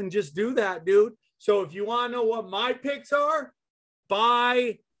out and just do that, dude. So if you want to know what my picks are,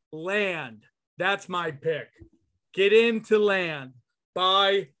 buy land. That's my pick. Get into land.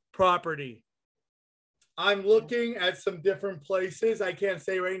 Buy property. I'm looking at some different places. I can't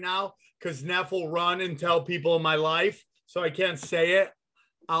say right now because Neff will run and tell people in my life. So I can't say it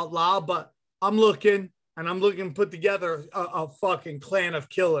out loud, but I'm looking. and I'm looking to put together a fucking clan of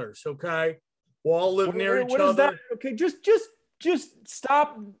killers. Okay, we'll all live near each What other. is that? Okay, just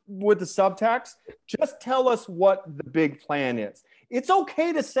stop with the subtext. Just tell us what the big plan is. It's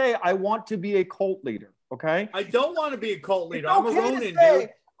okay to say I want to be a cult leader. Okay. I don't want to be a cult leader. It's I'm a okay to Ronin, say, dude.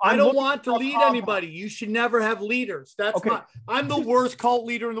 I I'm don't looking want to for a lead compound. anybody. You should never have leaders. That's Okay. not. I'm the worst cult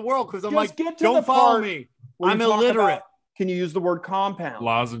leader in the world because I'm Just like, get to don't the follow part me. where I'm you talk illiterate. about- Can you use the word compound?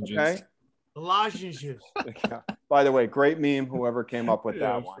 Lozenges. Okay. Lozenges. Yeah. By the way, great meme. Whoever came up with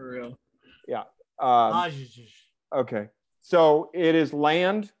that one. For real. Yeah. Lozenges. Okay. So it is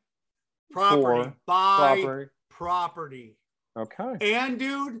land Property. for Buy property. property. Okay. And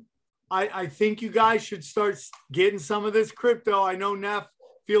dude, I think you guys should start getting some of this crypto. I know Neff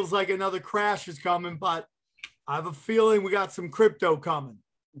feels like another crash is coming, but I have a feeling we got some crypto coming.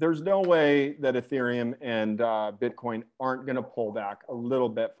 There's no way that Ethereum and Bitcoin aren't going to pull back a little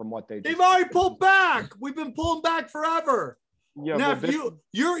bit from what they just. They've already pulled back. We've been pulling back forever. Yeah, Neff, but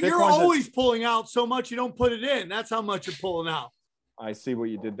you're Bitcoin's always pulling out so much you don't put it in. That's how much you're pulling out. I see what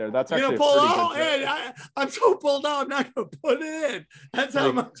you did there. That's You're actually gonna a pull pretty out, good joke. and I'm so pulled out. I'm not gonna put it in. That's how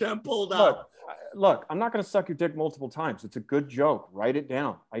Like, much I'm pulled out. Look, I'm not going to suck your dick multiple times. It's a good joke. Write it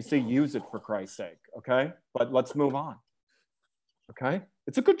down. I say use it for Christ's sake. Okay. But let's move on. Okay.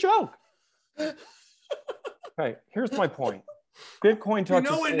 It's a good joke. Okay. Here's my point. Bitcoin You touches.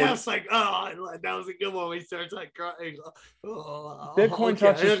 know when 40 Neff's like, oh, that was a good one. When he starts like crying. Oh, Bitcoin okay.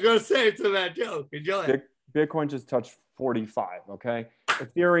 touches- I was gonna say it to that joke. Enjoy it. Bitcoin just touched 45. Okay.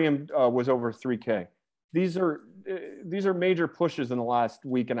 Ethereum was over 3K. These are major pushes in the last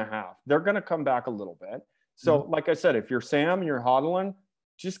week and a half. They're going to come back a little bit. So, like I said, if you're Sam, you're hodling,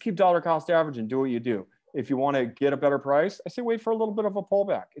 just keep dollar cost average and do what you do. If you want to get a better price, I say wait for a little bit of a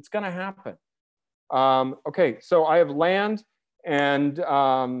pullback. It's going to happen. Okay, so I have land and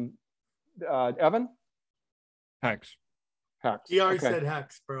Evan? Hex. Hex. He already Okay. said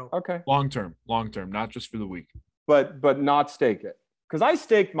hex, bro. Okay, Long term, not just for the week. but not stake it because I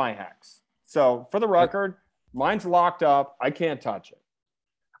staked my Hex. So for the record, mine's locked up. I can't touch it.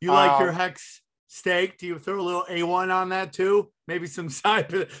 You like your hex steak? Do you throw a little A1 on that too? Maybe some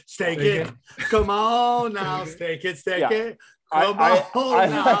side steak it. Come on now, steak it, steak Yeah. it. Come on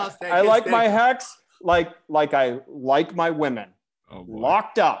now, steak it. I like steak my it. Hex like I like my women. Oh, boy.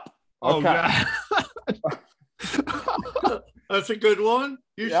 Locked up. Oh, Okay. God. That's a good one.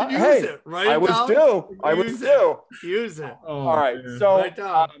 You Yeah, should use hey, it. Right? I was due. I was due. Use it. Oh, All right. man. So Right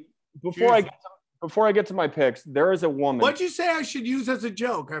down. before I get to my picks, there is a woman. What'd you say I should use as a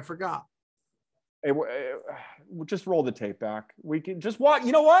joke? I forgot. Hey, we'll just roll the tape back. We can just watch.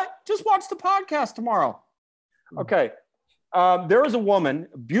 You know what? Just watch the podcast tomorrow. Okay. There is a woman,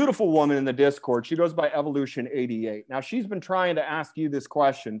 beautiful woman in the Discord. She goes by Evolution88. Now she's been trying to ask you this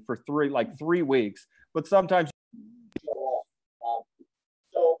question for 3 weeks, but sometimes.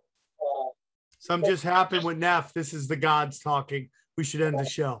 Some just happened with Neff. This is the gods talking. We should end the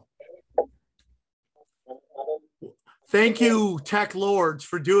show. Thank you, tech lords,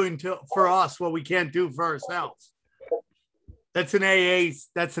 for doing for us what we can't do for ourselves. That's an AA.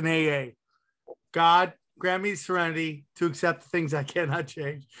 That's an AA. God, grant me serenity to accept the things I cannot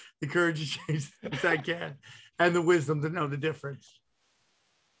change, the courage to change the things I can, and the wisdom to know the difference.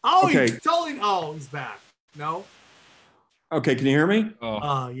 Oh, Okay. he's totally. Oh, he's back. No. Okay, can you hear me? Oh,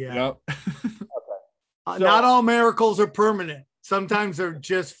 Oh, yeah. yep. So- Not all miracles are permanent. Sometimes they're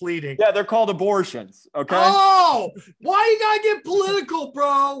just fleeting. Yeah, they're called abortions. Okay. Oh, why you gotta get political,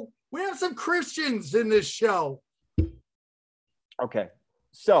 bro? We have some Christians in this show. Okay.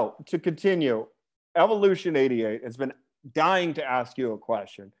 So to continue, Evolution88 has been dying to ask you a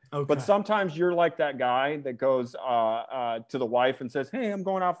question. Okay. But sometimes you're like that guy that goes to the wife and says, "Hey, I'm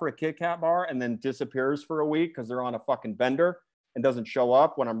going out for a Kit Kat bar," and then disappears for a week because they're on a fucking bender and doesn't show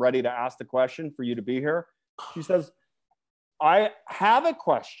up when I'm ready to ask the question for you to be here. She says, "I have a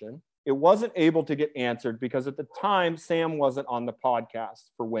question. It wasn't able to get answered because at the time Sam wasn't on the podcast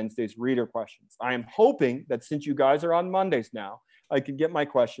for Wednesday's reader questions. I am hoping that since you guys are on Mondays now, I can get my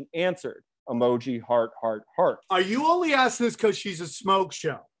question answered. Emoji, heart, heart, heart." Are you only asking this because she's a smoke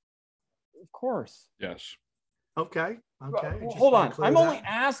show? Of course. Yes. Okay. Okay. Well, Just hold wanna on. clear I'm that. only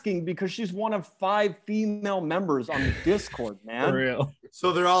asking because she's one of 5 female members on the Discord, For man. real.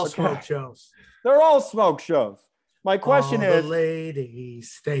 So they're all Okay. smoke shows. They're all smoke shows. My question All is, the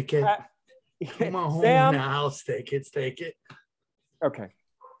ladies, stake it. Come on Sam, now, stake it, stake it. okay.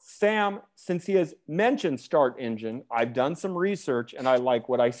 Sam, since he has mentioned Start Engine, I've done some research and I like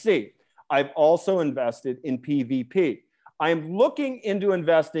what I see. I've also invested in PvP. I'm looking into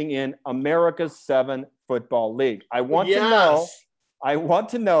investing in America's 7 Football League. I want to know. I want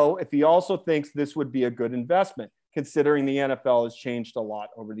to know if he also thinks this would be a good investment, considering the NFL has changed a lot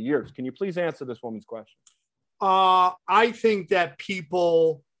over the years. Can you please answer this woman's question? I think that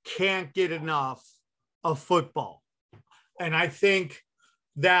people can't get enough of football. And I think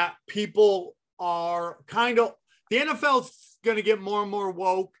that people are kind of, the NFL's going to get more and more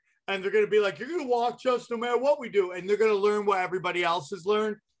woke, and they're going to be like, you're going to watch us no matter what we do. And they're going to learn what everybody else has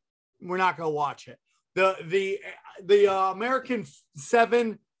learned. We're not going to watch it. The American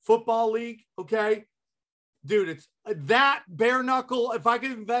 7 Football League, okay? Dude, it's that bare knuckle. If I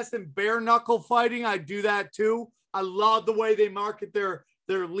could invest in bare knuckle fighting, I'd do that too. I love the way they market their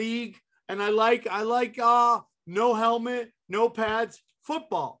league. And I like no helmet, no pads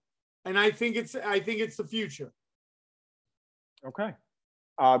football. And I think it's the future. Okay.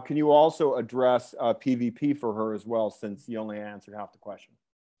 Can you also address PvP for her as well, since you only answered half the question?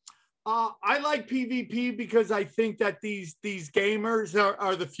 I like PvP because I think that these gamers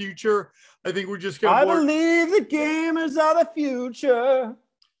are the future. I think we're just going to believe the gamers are the future.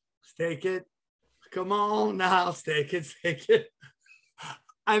 Stake it. Come on now, stake it.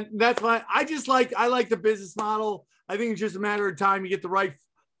 And that's why I like the business model. I think it's just a matter of time. You get the right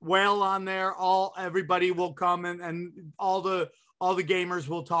whale on there, everybody will come and all the gamers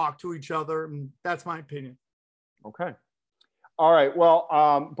will talk to each other. And that's my opinion. Okay. All right.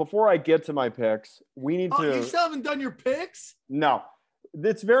 Well, before I get to my picks, we need to. You still haven't done your picks? No.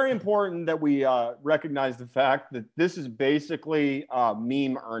 It's very important that we recognize the fact that this is basically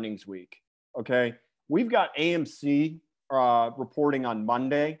meme earnings week. Okay. We've got AMC reporting on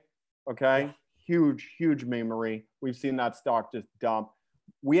Monday. Okay. Huge memery. We've seen that stock just dump.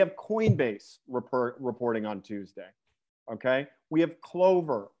 We have Coinbase reporting on Tuesday. Okay. We have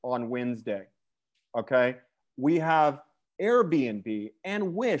Clover on Wednesday. Okay. We have Airbnb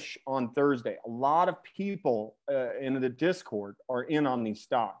and Wish on Thursday. A lot of people in the Discord are in on these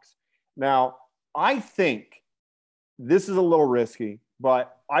stocks. Now, I think this is a little risky,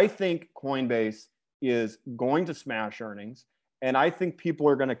 but I think Coinbase is going to smash earnings, and I think people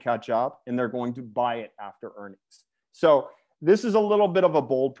are going to catch up and they're going to buy it after earnings. So this is a little bit of a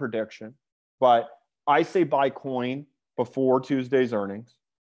bold prediction, but I say buy coin before Tuesday's earnings.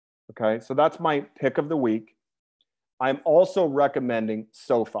 Okay, so that's my pick of the week. I'm also recommending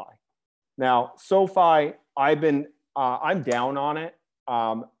SoFi. Now, SoFi, I'm down on it.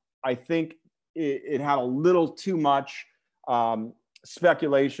 I think it had a little too much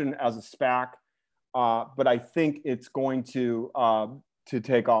speculation as a SPAC, but I think it's going to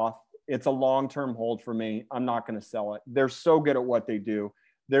take off. It's a long-term hold for me. I'm not going to sell it. They're so good at what they do.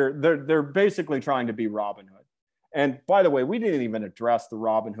 They're basically trying to be Robinhood. And by the way, we didn't even address the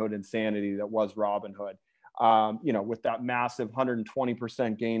Robinhood insanity that was Robinhood. With that massive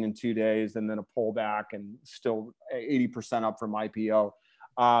 120% gain in 2 days and then a pullback and still 80% up from IPO.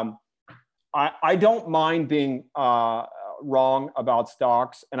 I don't mind being wrong about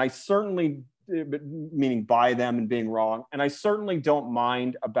stocks, and I certainly, meaning buy them and being wrong, and I certainly don't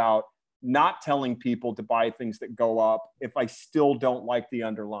mind about not telling people to buy things that go up if I still don't like the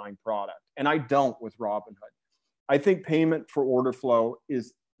underlying product. And I don't with Robinhood. I think payment for order flow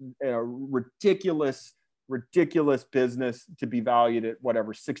is a ridiculous business to be valued at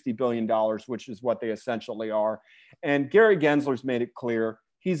whatever, $60 billion, which is what they essentially are. And Gary Gensler's made it clear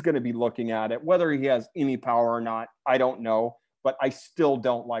he's going to be looking at it. Whether he has any power or not, I don't know, but I still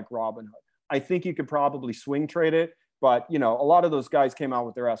don't like Robinhood. I think you could probably swing trade it, but a lot of those guys came out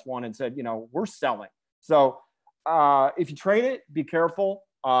with their S1 and said, we're selling. So if you trade it, be careful.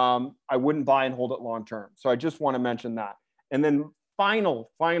 I wouldn't buy and hold it long-term. So I just want to mention that. And then final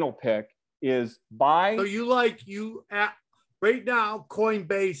pick is buy. So right now,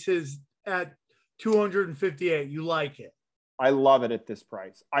 Coinbase is at 258. You like it? I love it at this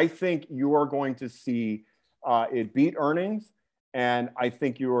price. I think you are going to see it beat earnings, and I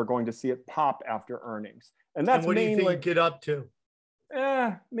think you are going to see it pop after earnings. And that's what mainly, do you think you get up to?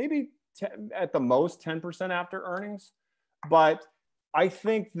 Maybe at the most 10% after earnings. But I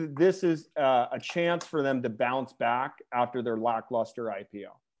think that this is a chance for them to bounce back after their lackluster IPO.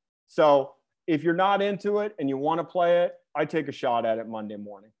 So if you're not into it and you want to play it, I take a shot at it Monday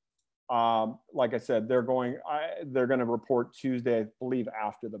morning. Like I said, they're going to report Tuesday, I believe,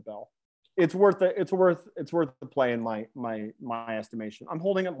 after the bell. It's worth it. It's worth the play in my estimation. I'm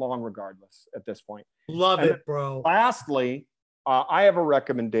holding it long regardless at this point. Love it, bro. Lastly, I have a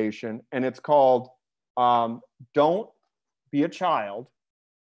recommendation, and it's called "Don't Be a Child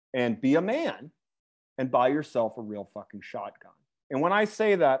and Be a Man and Buy Yourself a Real Fucking Shotgun." And when I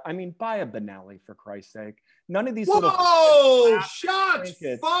say that, I mean buy a Benelli, for Christ's sake. None of these Whoa! Shots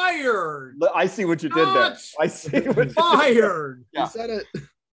trinkets. fired. I see what you did there. I see what you did. Fired. Yeah. You said it.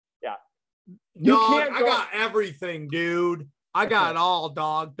 You Dog, can't I go- got everything, dude. I got it all,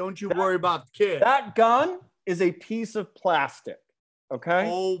 dog. Don't you worry about the kid. That gun is a piece of plastic. Okay.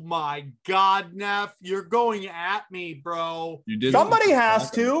 Oh my God, Neff, you're going at me, bro. You did. Somebody has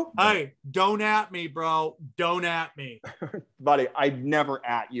to. Hey, don't at me, bro. Don't at me. Buddy, I'd never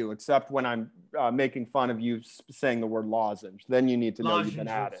at you except when I'm making fun of you saying the word lozenge. Then you need to know you've been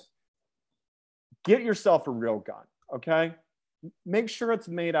at it. Get yourself a real gun, okay? Make sure it's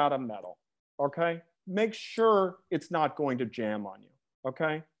made out of metal, okay? Make sure it's not going to jam on you,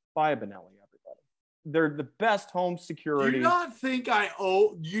 okay? Buy a Benelli, everybody. They're the best home security. You don't think I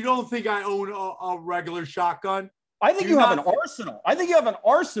own a regular shotgun? I think you have an arsenal. I think you have an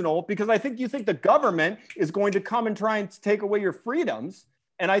arsenal because I think you think the government is going to come and try and take away your freedoms.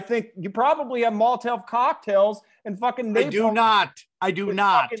 And I think you probably have Molotov cocktails and fucking napalm. I do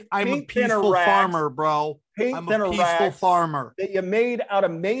not. I'm a peaceful farmer, bro. I'm a peaceful farmer. That you made out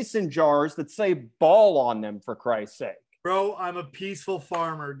of mason jars that say ball on them, for Christ's sake. Bro, I'm a peaceful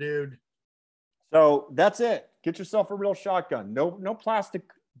farmer, dude. So that's it. Get yourself a real shotgun. No plastic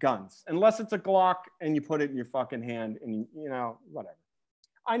guns, unless it's a Glock and you put it in your fucking hand and you know, whatever.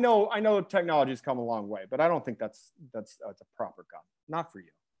 I know technology's come a long way, but I don't think that's a proper gun. Not for you.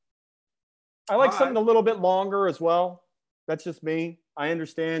 I like something a little bit longer as well. That's just me. I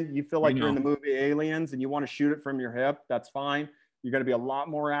understand you feel like you're in the movie Aliens and you want to shoot it from your hip. That's fine. You're going to be a lot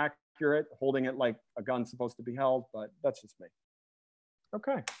more accurate holding it like a gun's supposed to be held, but that's just me.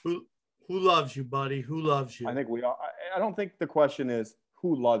 Okay. Who loves you, buddy? Who loves you? I think we all, I don't think the question is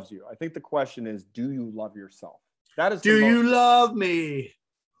who loves you. I think the question is, do you love yourself? That is. Do you love me?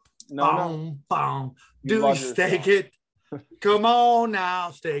 No. Boom. Do you stake it? Come on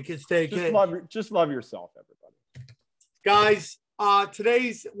now, stake it. Just love yourself, everybody. Guys,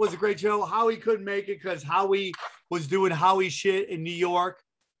 today's was a great show. Howie couldn't make it because Howie was doing Howie shit in New York,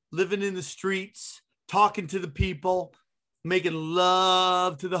 living in the streets, talking to the people, making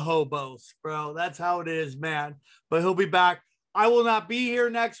love to the hobos, bro. That's how it is, man. But he'll be back. I will not be here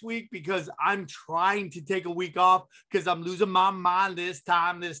next week because I'm trying to take a week off because I'm losing my mind this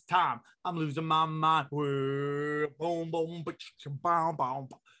time. I'm losing my mind.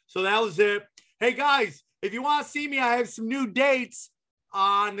 So that was it. Hey, guys, if you want to see me, I have some new dates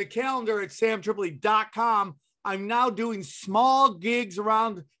on the calendar at samtripoli.com. I'm now doing small gigs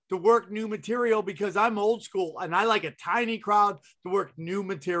around to work new material because I'm old school and I like a tiny crowd to work new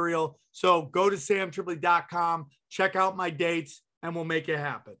material. So go to samtripoli.com, check out my dates, and we'll make it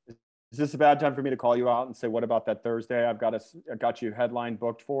happen. Is this a bad time for me to call you out and say, what about that Thursday? I got you headline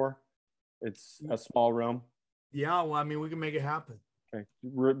booked for. It's a small room. Yeah, well, I mean, we can make it happen. Okay.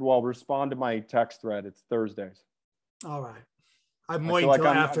 Well, respond to my text thread. It's Thursdays. All right. I'm waiting until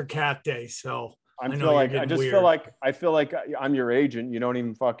after Cat Day, so I feel like I'm your agent. You don't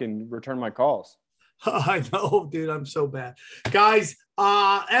even fucking return my calls. I know, dude. I'm so bad. Guys,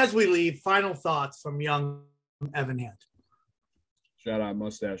 as we leave, final thoughts from young Evan Hand. Shout out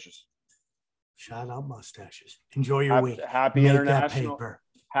mustaches. Enjoy your week. Happy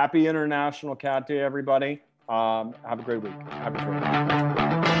International Cat Day, everybody. Have a great week.